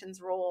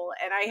operations role,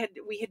 and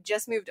we had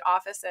just moved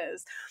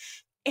offices,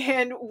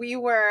 and we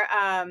were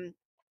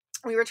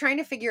we were trying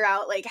to figure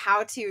out like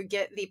how to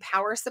get the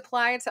power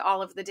supply to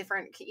all of the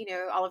different,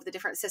 all of the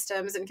different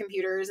systems and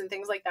computers and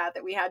things like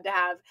that we had to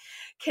have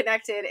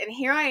connected. And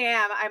here I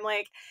am, I'm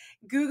like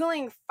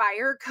Googling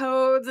fire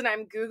codes, and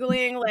I'm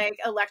Googling like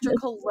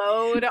electrical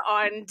load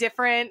on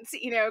different,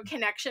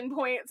 connection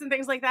points and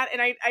things like that.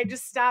 And I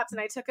just stopped and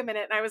I took a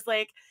minute and I was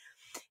like,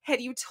 had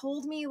you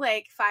told me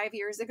like 5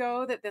 years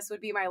ago that this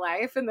would be my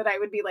life and that I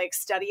would be like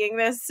studying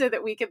this so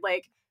that we could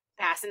like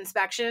pass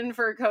inspection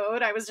for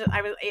code,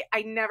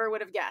 I never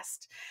would have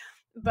guessed.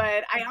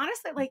 But I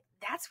honestly, like,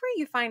 that's where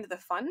you find the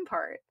fun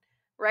part,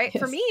 right?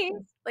 For Yes. me,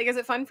 like, is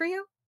it fun for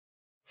you?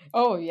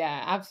 Oh,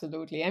 yeah,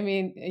 absolutely. I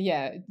mean,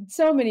 yeah,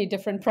 so many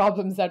different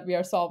problems that we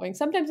are solving.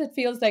 Sometimes it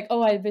feels like,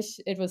 oh, I wish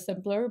it was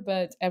simpler,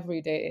 but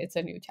every day it's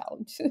a new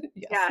challenge.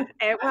 Yes. Yeah,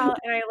 and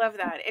I love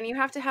that. And you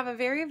have to have a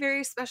very,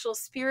 very special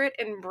spirit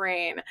and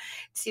brain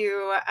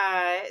to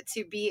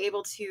be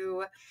able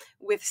to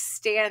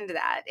withstand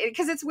that,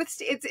 because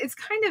it's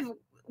kind of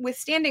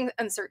withstanding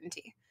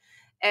uncertainty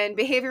and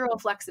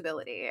behavioral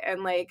flexibility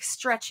and like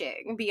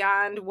stretching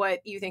beyond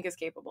what you think is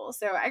capable.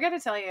 So I got to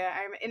tell you,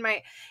 I'm in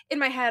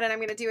my head, and I'm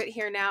going to do it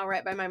here now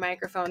right by my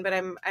microphone, but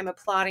I'm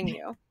applauding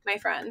you, my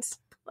friend.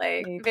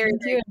 Like, Hey, very,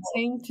 thank very you. And cool.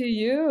 same to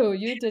you.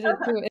 You did it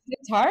too.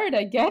 It's hard.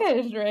 I get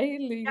it,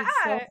 right? Like, it's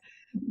so. Yeah.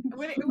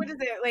 What is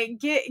it? Like,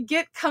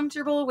 get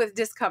comfortable with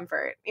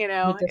discomfort,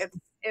 With this.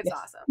 it's Yes.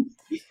 awesome.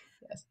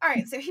 Yes. All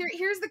right, so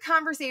here's the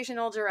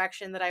conversational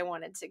direction that I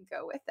wanted to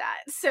go with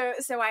that. So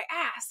I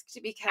asked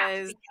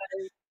because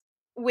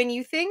when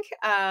you think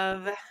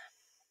of,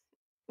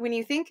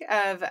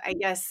 I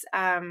guess,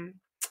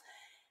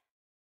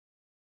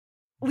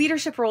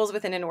 leadership roles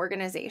within an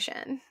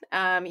organization,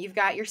 you've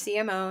got your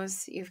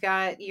CMOs, you've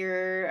got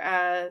your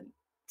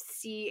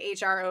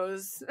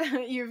CHROs,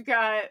 you've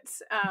got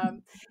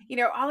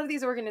all of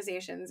these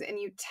organizations, and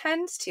you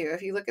tend to,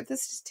 if you look at the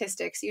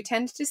statistics, you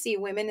tend to see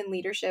women in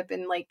leadership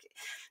in like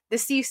the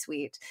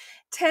C-suite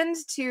tend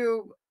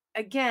to,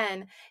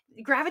 again,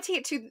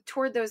 gravitate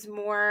toward those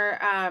more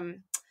I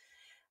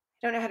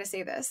don't know how to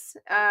say this,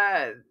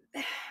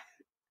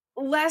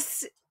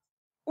 less Yes.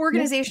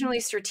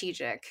 organizationally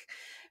strategic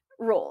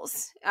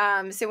roles.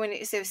 So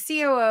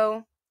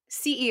COO,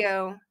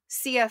 CEO,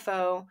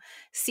 CFO,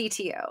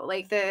 CTO,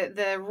 like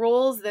the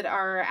roles that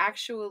are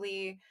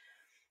actually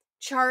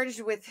charged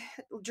with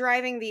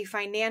driving the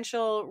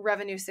financial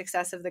revenue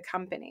success of the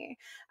company.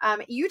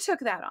 You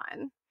took that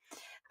on.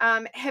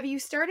 Have you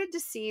started to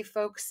see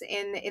folks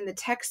in the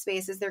tech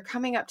space as they're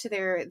coming up to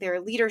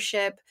their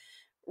leadership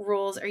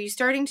roles? Are you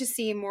starting to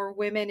see more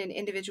women and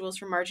individuals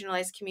from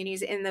marginalized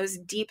communities in those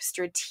deep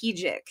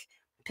strategic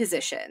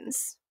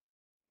positions?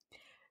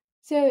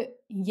 So,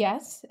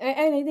 yes,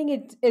 and I think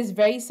it is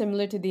very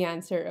similar to the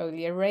answer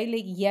earlier, right?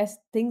 Like, yes,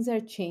 things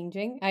are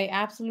changing. I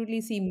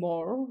absolutely see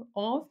more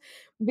of,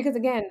 because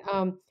again,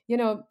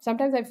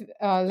 sometimes I've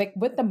like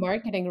with the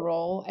marketing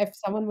role, if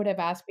someone would have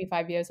asked me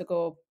 5 years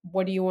ago,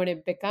 what do you want to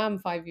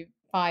become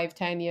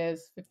 10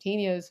 years, 15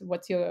 years,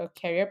 what's your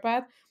career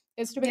path?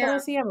 Is to become Yeah. a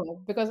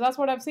CMO, because that's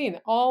what I've seen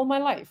all my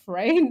life,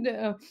 right?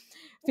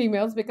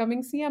 Females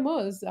becoming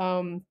CMOs.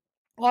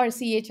 Or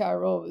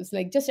CHROs,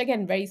 like just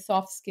again, very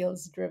soft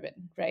skills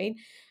driven, right?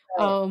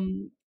 Right.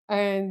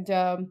 And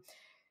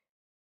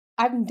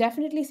I'm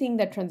definitely seeing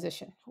that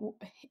transition.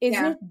 Is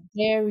Yeah. it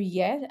there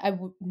yet?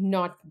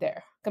 Not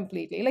there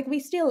completely. Like we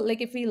still,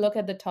 like if we look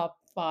at the top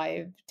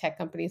 5 tech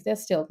companies, they're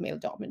still male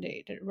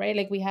dominated, right?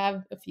 Like we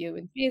have a few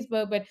in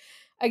Facebook, but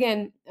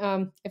again,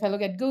 if I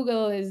look at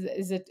Google,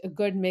 is it a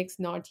good mix?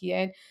 Not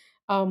yet.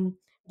 Um,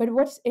 but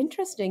what's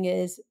interesting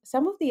is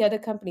some of the other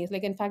companies,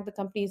 like in fact, the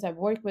companies I've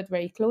worked with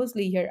very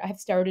closely here, I've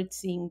started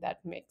seeing that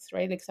mix,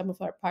 right? Like some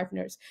of our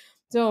partners.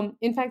 So,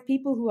 in fact,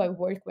 people who I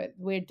work with,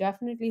 we're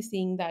definitely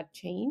seeing that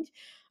change.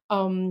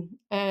 And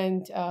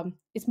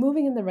it's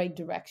moving in the right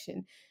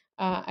direction.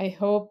 I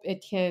hope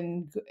it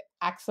can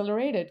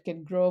accelerate, it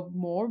can grow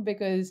more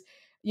because,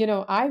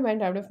 I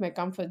went out of my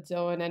comfort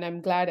zone and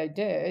I'm glad I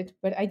did,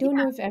 but I don't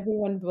know if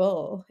everyone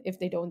will if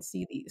they don't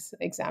see these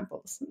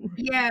examples.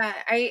 Yeah,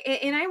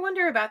 I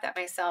wonder about that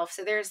myself.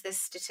 So there's this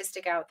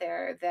statistic out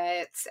there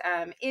that,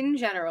 in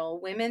general,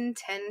 women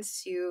tend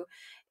to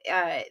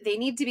they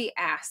need to be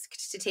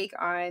asked to take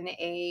on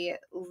a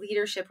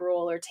leadership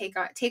role or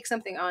take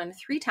something on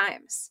 3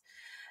 times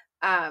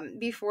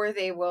before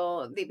they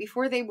will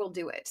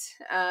do it,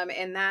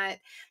 and that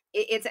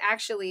it's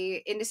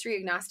actually industry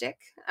agnostic,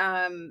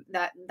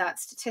 that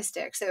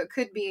statistic. So it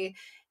could be,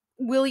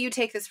 will you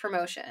take this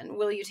promotion?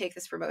 Will you take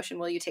this promotion?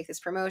 Will you take this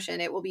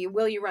promotion? It will be,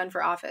 will you run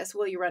for office?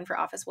 Will you run for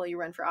office? Will you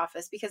run for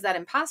office? Because that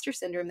imposter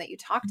syndrome that you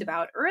talked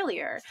about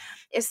earlier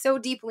is so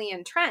deeply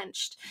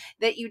entrenched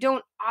that you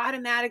don't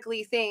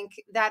automatically think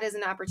that is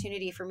an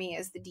opportunity for me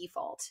as the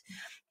default.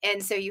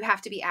 And so you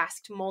have to be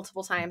asked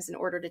multiple times in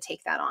order to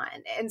take that on.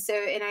 And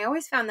I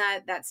always found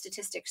that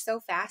statistic so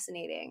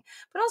fascinating,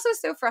 but also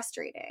so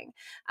frustrating.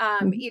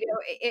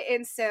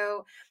 And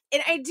so,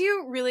 and I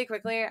do really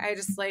quickly, I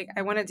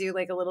want to do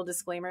like a little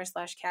disclaimer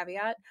 /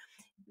 caveat.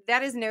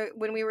 that is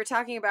when we were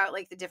talking about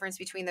like the difference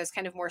between those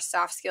kind of more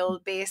soft skill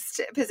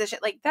based position,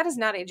 like that is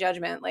not a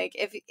judgment. Like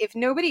if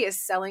nobody is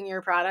selling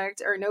your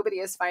product or nobody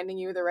is finding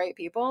you the right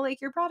people,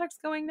 like your product's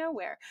going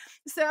nowhere.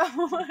 So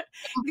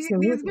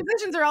these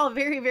positions are all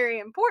very, very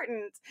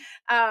important.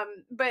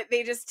 But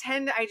they just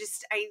tend, I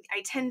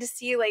tend to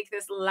see like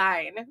this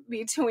line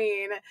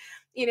between,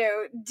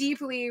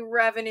 deeply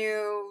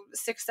revenue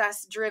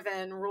success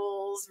driven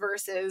roles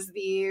versus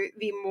the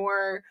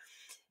more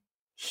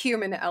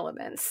human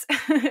elements.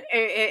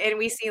 And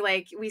we see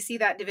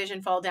that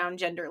division fall down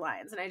gender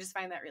lines, and I just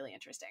find that really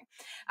interesting.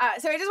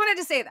 So I just wanted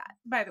to say that,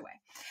 by the way,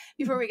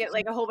 before we get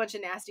like a whole bunch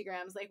of nasty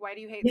grams, like, why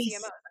do you hate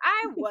CMOs?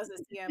 I was a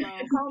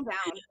CMO. Calm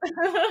down.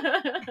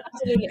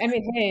 Absolutely. I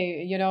mean,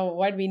 hey, you know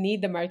what? We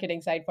need the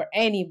marketing side for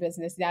any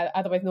business. Yeah,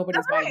 otherwise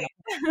nobody's buying it.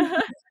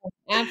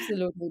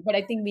 Absolutely. But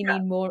I think we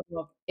need more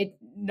of it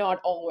not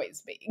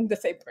always being the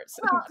same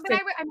person. Well, but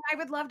I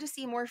would love to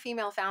see more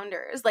female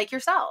founders like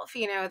yourself,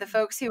 the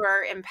folks who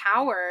are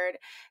empowered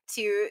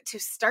to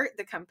start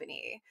the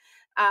company.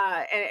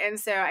 And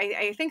so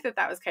I think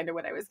that was kind of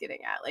what I was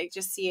getting at, like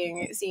just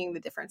seeing the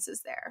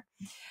differences there.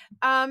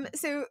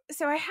 So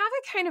I have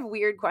a kind of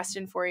weird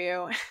question for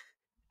you.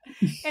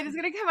 And it's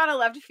going to come out of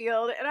left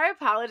field, and I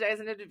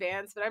apologize in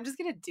advance, but I'm just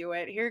going to do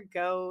it. Here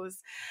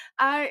goes.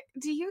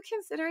 Do you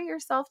consider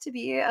yourself to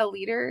be a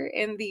leader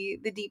in the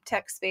deep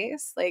tech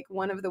space, like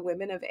one of the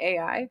women of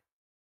AI?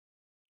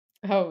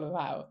 Oh,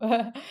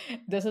 wow.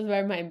 This is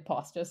where my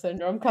imposter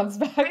syndrome comes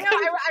back. I know.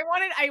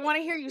 I want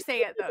to hear you say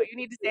it, though. You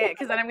need to say it,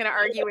 because then I'm going to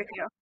argue with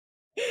you.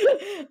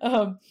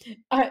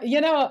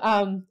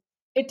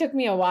 It took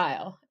me a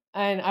while,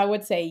 and I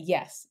would say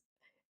yes.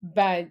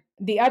 But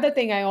the other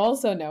thing I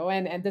also know,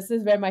 and this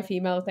is where my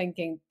female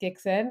thinking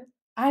kicks in,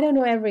 I don't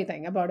know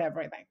everything about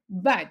everything.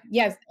 But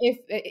yes, if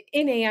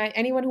in AI,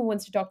 anyone who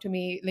wants to talk to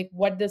me, like,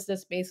 what does the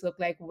space look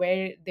like,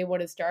 where they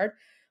want to start,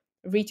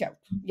 reach out.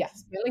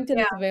 Yes, my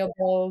LinkedIn is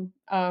available.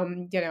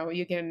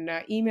 You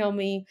can email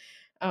me,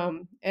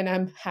 and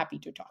I'm happy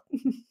to talk.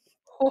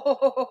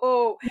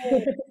 Oh,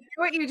 you know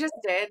what you just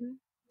did?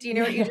 Do you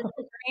know what you just did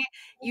for me?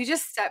 You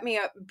just set me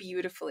up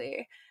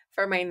beautifully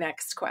for my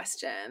next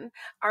question.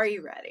 Are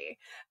you ready?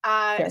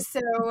 Sure.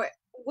 So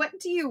what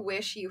do you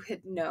wish you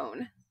had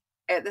known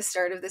at the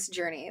start of this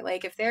journey?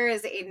 Like, if there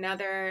is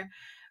another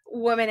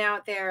woman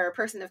out there, or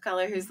person of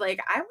color, who's like,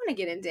 I want to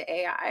get into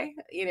AI,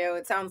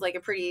 it sounds like a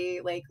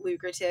pretty like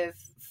lucrative,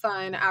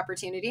 fun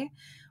opportunity.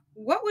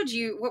 What would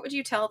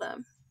you tell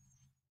them?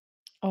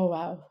 Oh,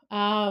 wow.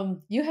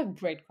 You have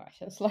great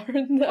questions,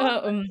 Lauren.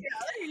 Yeah.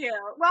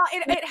 Well,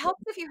 it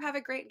helps if you have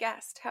a great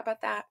guest. How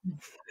about that?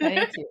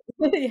 Thank you.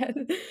 Yes.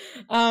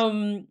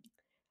 I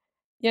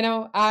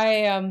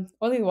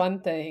only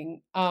one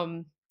thing.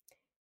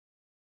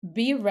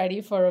 Be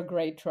ready for a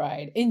great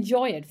ride.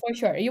 Enjoy it for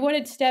sure. You want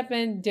to step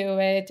in, do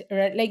it.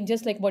 Right? Like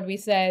just like what we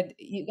said,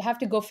 you have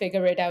to go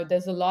figure it out.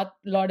 There's a lot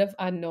of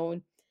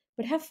unknown,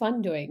 but have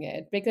fun doing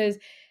it, because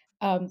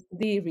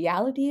the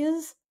reality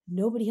is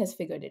nobody has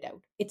figured it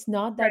out. It's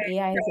not that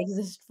AI has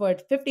existed for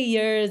 50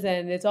 years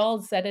and it's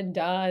all said and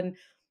done.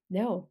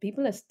 No,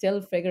 people are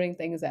still figuring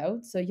things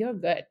out. So you're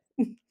good.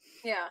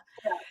 Yeah.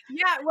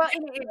 Well,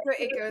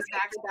 it goes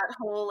back to that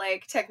whole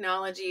like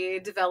technology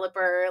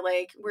developer,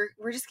 like we're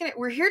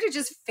here to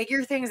just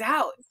figure things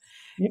out.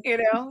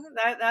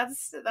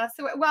 That's the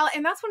way. Well,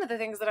 and that's one of the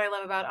things that I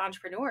love about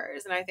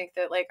entrepreneurs, and I think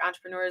that like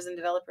entrepreneurs and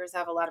developers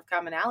have a lot of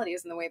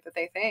commonalities in the way that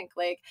they think.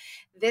 Like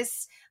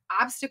this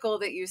obstacle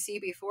that you see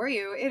before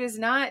you, it is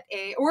not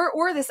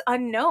or this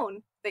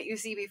unknown that you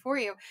see before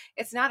you,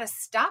 it's not a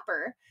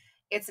stopper.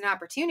 It's an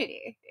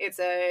opportunity. It's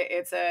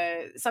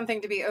a something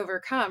to be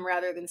overcome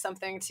rather than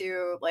something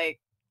to, like,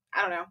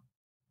 I don't know,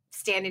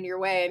 stand in your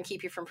way and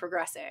keep you from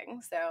progressing.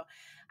 So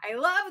I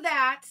love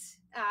that.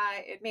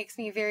 It makes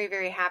me very,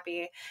 very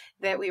happy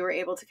that we were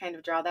able to kind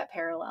of draw that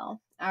parallel.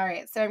 All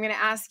right. So I'm going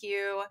to ask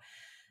you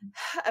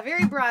a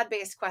very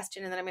broad-based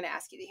question, and then I'm going to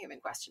ask you the human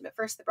question. But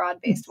first, the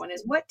broad-based one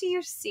is, what do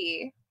you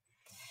see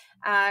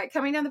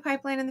coming down the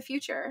pipeline in the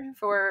future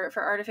for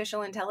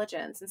artificial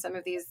intelligence and some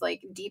of these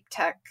like deep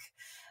tech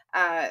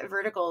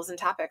verticals and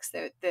topics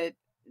that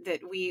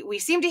we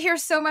seem to hear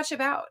so much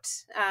about?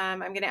 I'm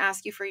going to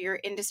ask you for your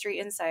industry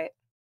insight.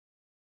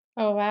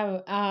 Oh,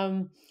 wow.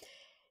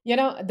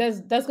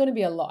 There's going to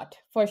be a lot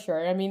for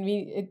sure. I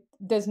mean,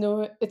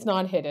 it's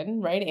not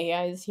hidden, right?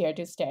 AI is here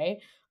to stay.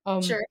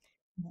 Sure.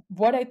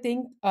 What I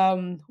think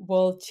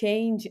will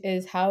change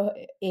is how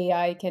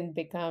AI can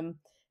become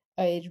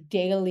a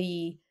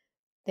daily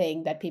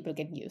thing that people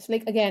can use.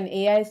 Like, again,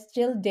 AI is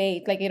still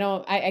like,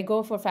 I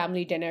go for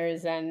family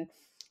dinners, and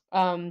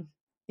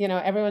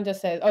everyone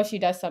just says, oh, she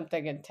does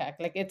something in tech.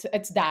 Like it's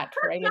that,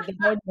 right? Like they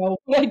don't know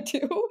what I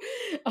do.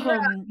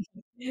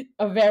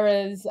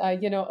 Whereas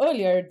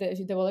earlier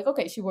they were like,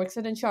 okay, she works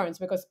in insurance,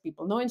 because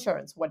people know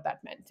insurance, what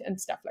that meant, and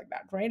stuff like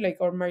that, right? Like,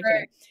 or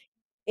marketing.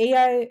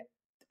 AI,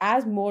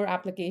 as more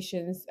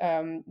applications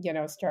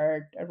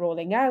start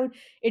rolling out,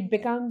 it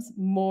becomes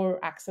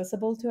more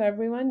accessible to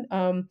everyone.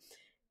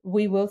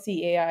 We will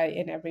see AI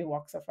in every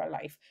walks of our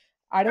life.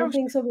 I don't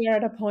think so. We are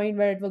at a point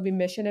where it will be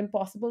Mission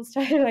Impossible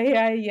style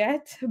AI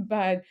yet,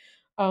 but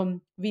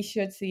we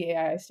should see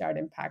AI start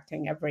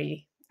impacting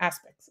every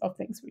aspect of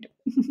things we do.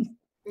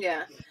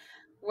 Yeah.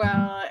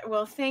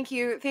 Well, thank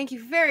you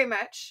very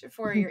much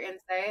for your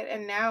insight.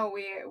 And now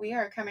we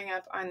are coming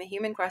up on the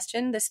human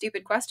question, the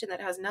stupid question that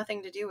has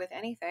nothing to do with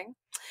anything.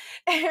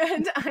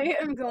 And I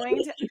am going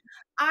to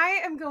ask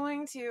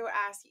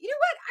you. You know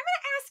what? I'm going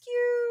to ask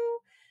you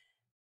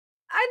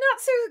a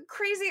not so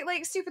crazy,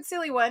 like stupid,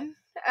 silly one.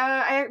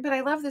 But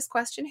I love this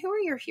question. Who are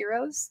your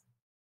heroes?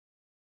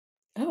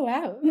 Oh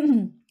wow.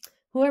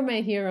 Who are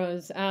my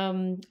heroes?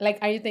 Like,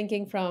 are you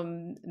thinking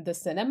from the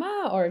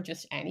cinema or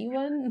just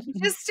anyone?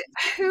 Just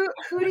who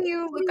do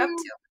you look up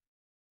to?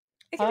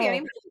 It can be Oh,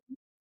 anyone.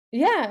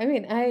 yeah. I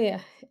mean,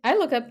 I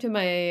look up to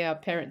my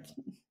parents,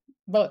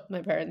 both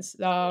my parents.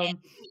 I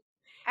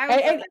would love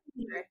I that.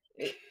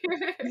 Yeah,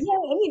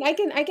 I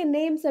mean, I can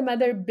name some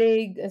other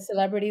big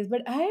celebrities,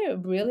 but I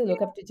really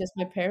look up to just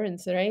my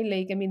parents, right?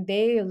 Like, I mean,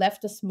 they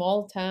left a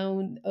small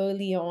town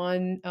early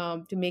on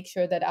to make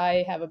sure that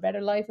I have a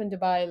better life in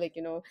Dubai. Like,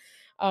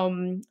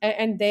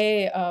 and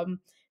they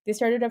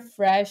started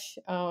afresh.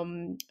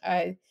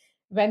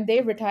 When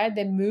they retired,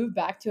 they moved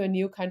back to a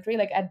new country.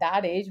 Like at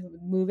that age,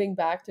 moving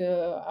back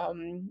to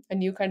a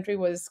new country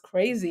was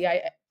crazy.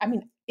 I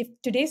mean, if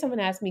today someone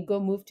asked me go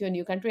move to a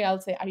new country,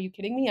 I'll say, are you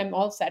kidding me? I'm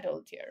all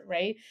settled here,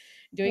 right?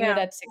 Doing it Yeah.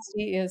 at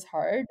 60 is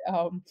hard.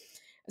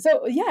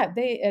 So yeah,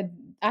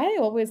 I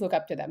always look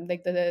up to them.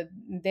 Like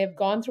they've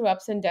gone through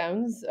ups and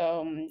downs,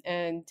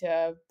 and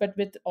but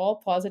with all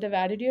positive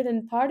attitude,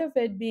 and part of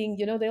it being,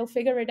 they'll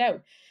figure it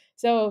out.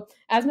 So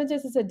as much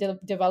as it's a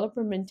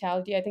developer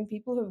mentality, I think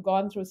people who've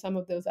gone through some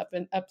of those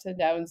ups and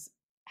downs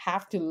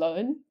have to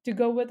learn to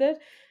go with it,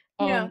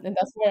 Yeah. and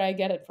that's where I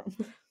get it from.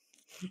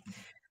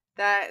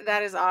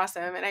 That is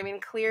awesome. And I mean,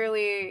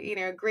 clearly,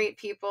 great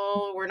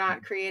people were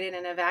not created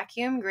in a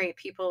vacuum. Great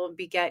people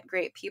beget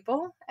great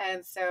people.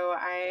 And so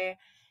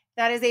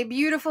that is a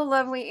beautiful,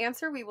 lovely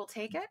answer. We will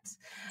take it.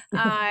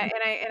 And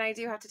I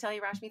do have to tell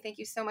you, Rashmi, thank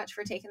you so much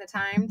for taking the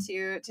time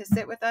to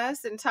sit with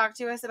us and talk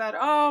to us about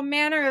all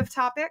manner of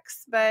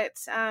topics,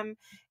 but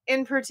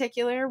in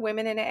particular,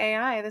 women in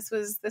AI. This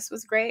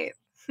was great.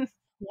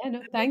 Yeah,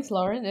 no, thanks,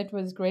 Lauren. It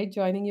was great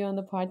joining you on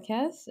the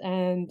podcast,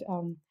 and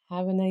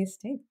have a nice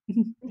day.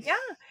 Yeah.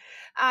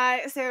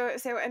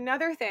 So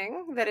another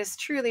thing that is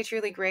truly,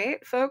 truly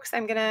great, folks,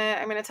 I'm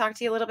gonna talk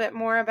to you a little bit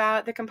more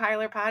about the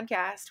Compiler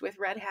podcast with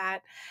Red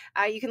Hat.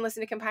 You can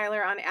listen to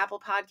Compiler on Apple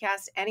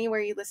Podcasts,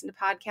 anywhere you listen to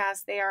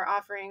podcasts. They are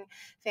offering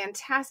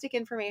fantastic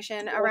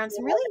information around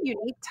some really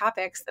unique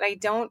topics that I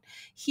don't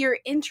hear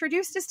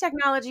introduced as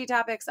technology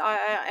topics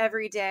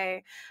every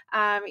day.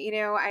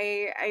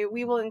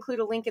 We will include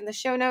a link in the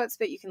show notes,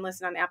 but you can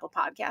listen on Apple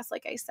Podcasts,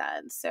 like I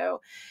said.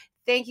 So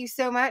thank you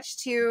so much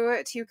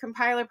to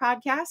Compiler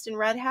Podcast and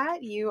Red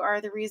Hat. You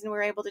are the reason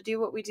we're able to do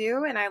what we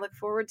do, and I look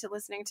forward to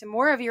listening to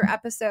more of your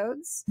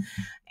episodes.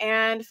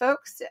 And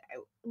folks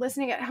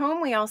listening at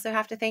home, we also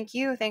have to thank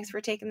you. Thanks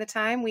for taking the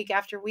time week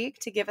after week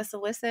to give us a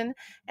listen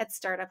at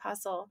Startup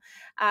Hustle.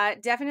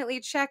 Definitely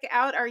check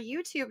out our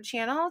YouTube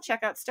channel.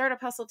 Check out Startup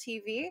Hustle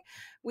TV.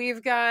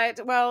 We've got,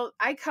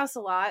 I cuss a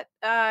lot.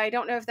 I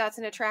don't know if that's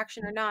an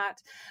attraction or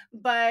not,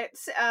 but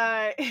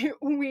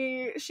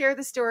we share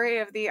the story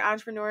of the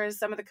entrepreneurs,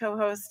 some of the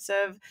co-hosts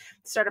of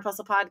Startup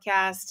Hustle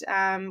podcast.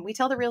 We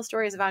tell the real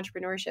stories of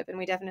entrepreneurship, and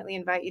we definitely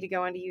invite you to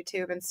go onto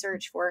YouTube and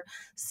search for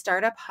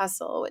Startup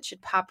Hustle, which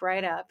should pop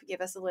right up. Give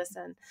us a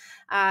listen.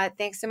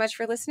 Thanks so much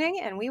for listening,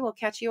 and we will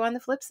catch you on the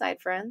flip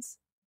side, friends.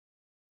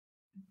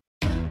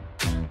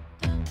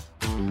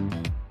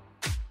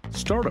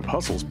 Startup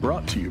Hustle's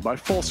brought to you by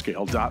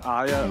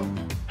Fullscale.io,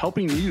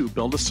 helping you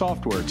build a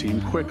software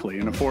team quickly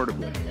and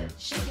affordably.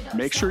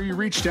 Make sure you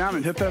reach down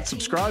and hit that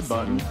subscribe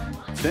button,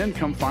 then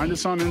come find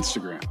us on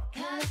Instagram.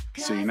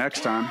 See you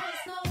next time.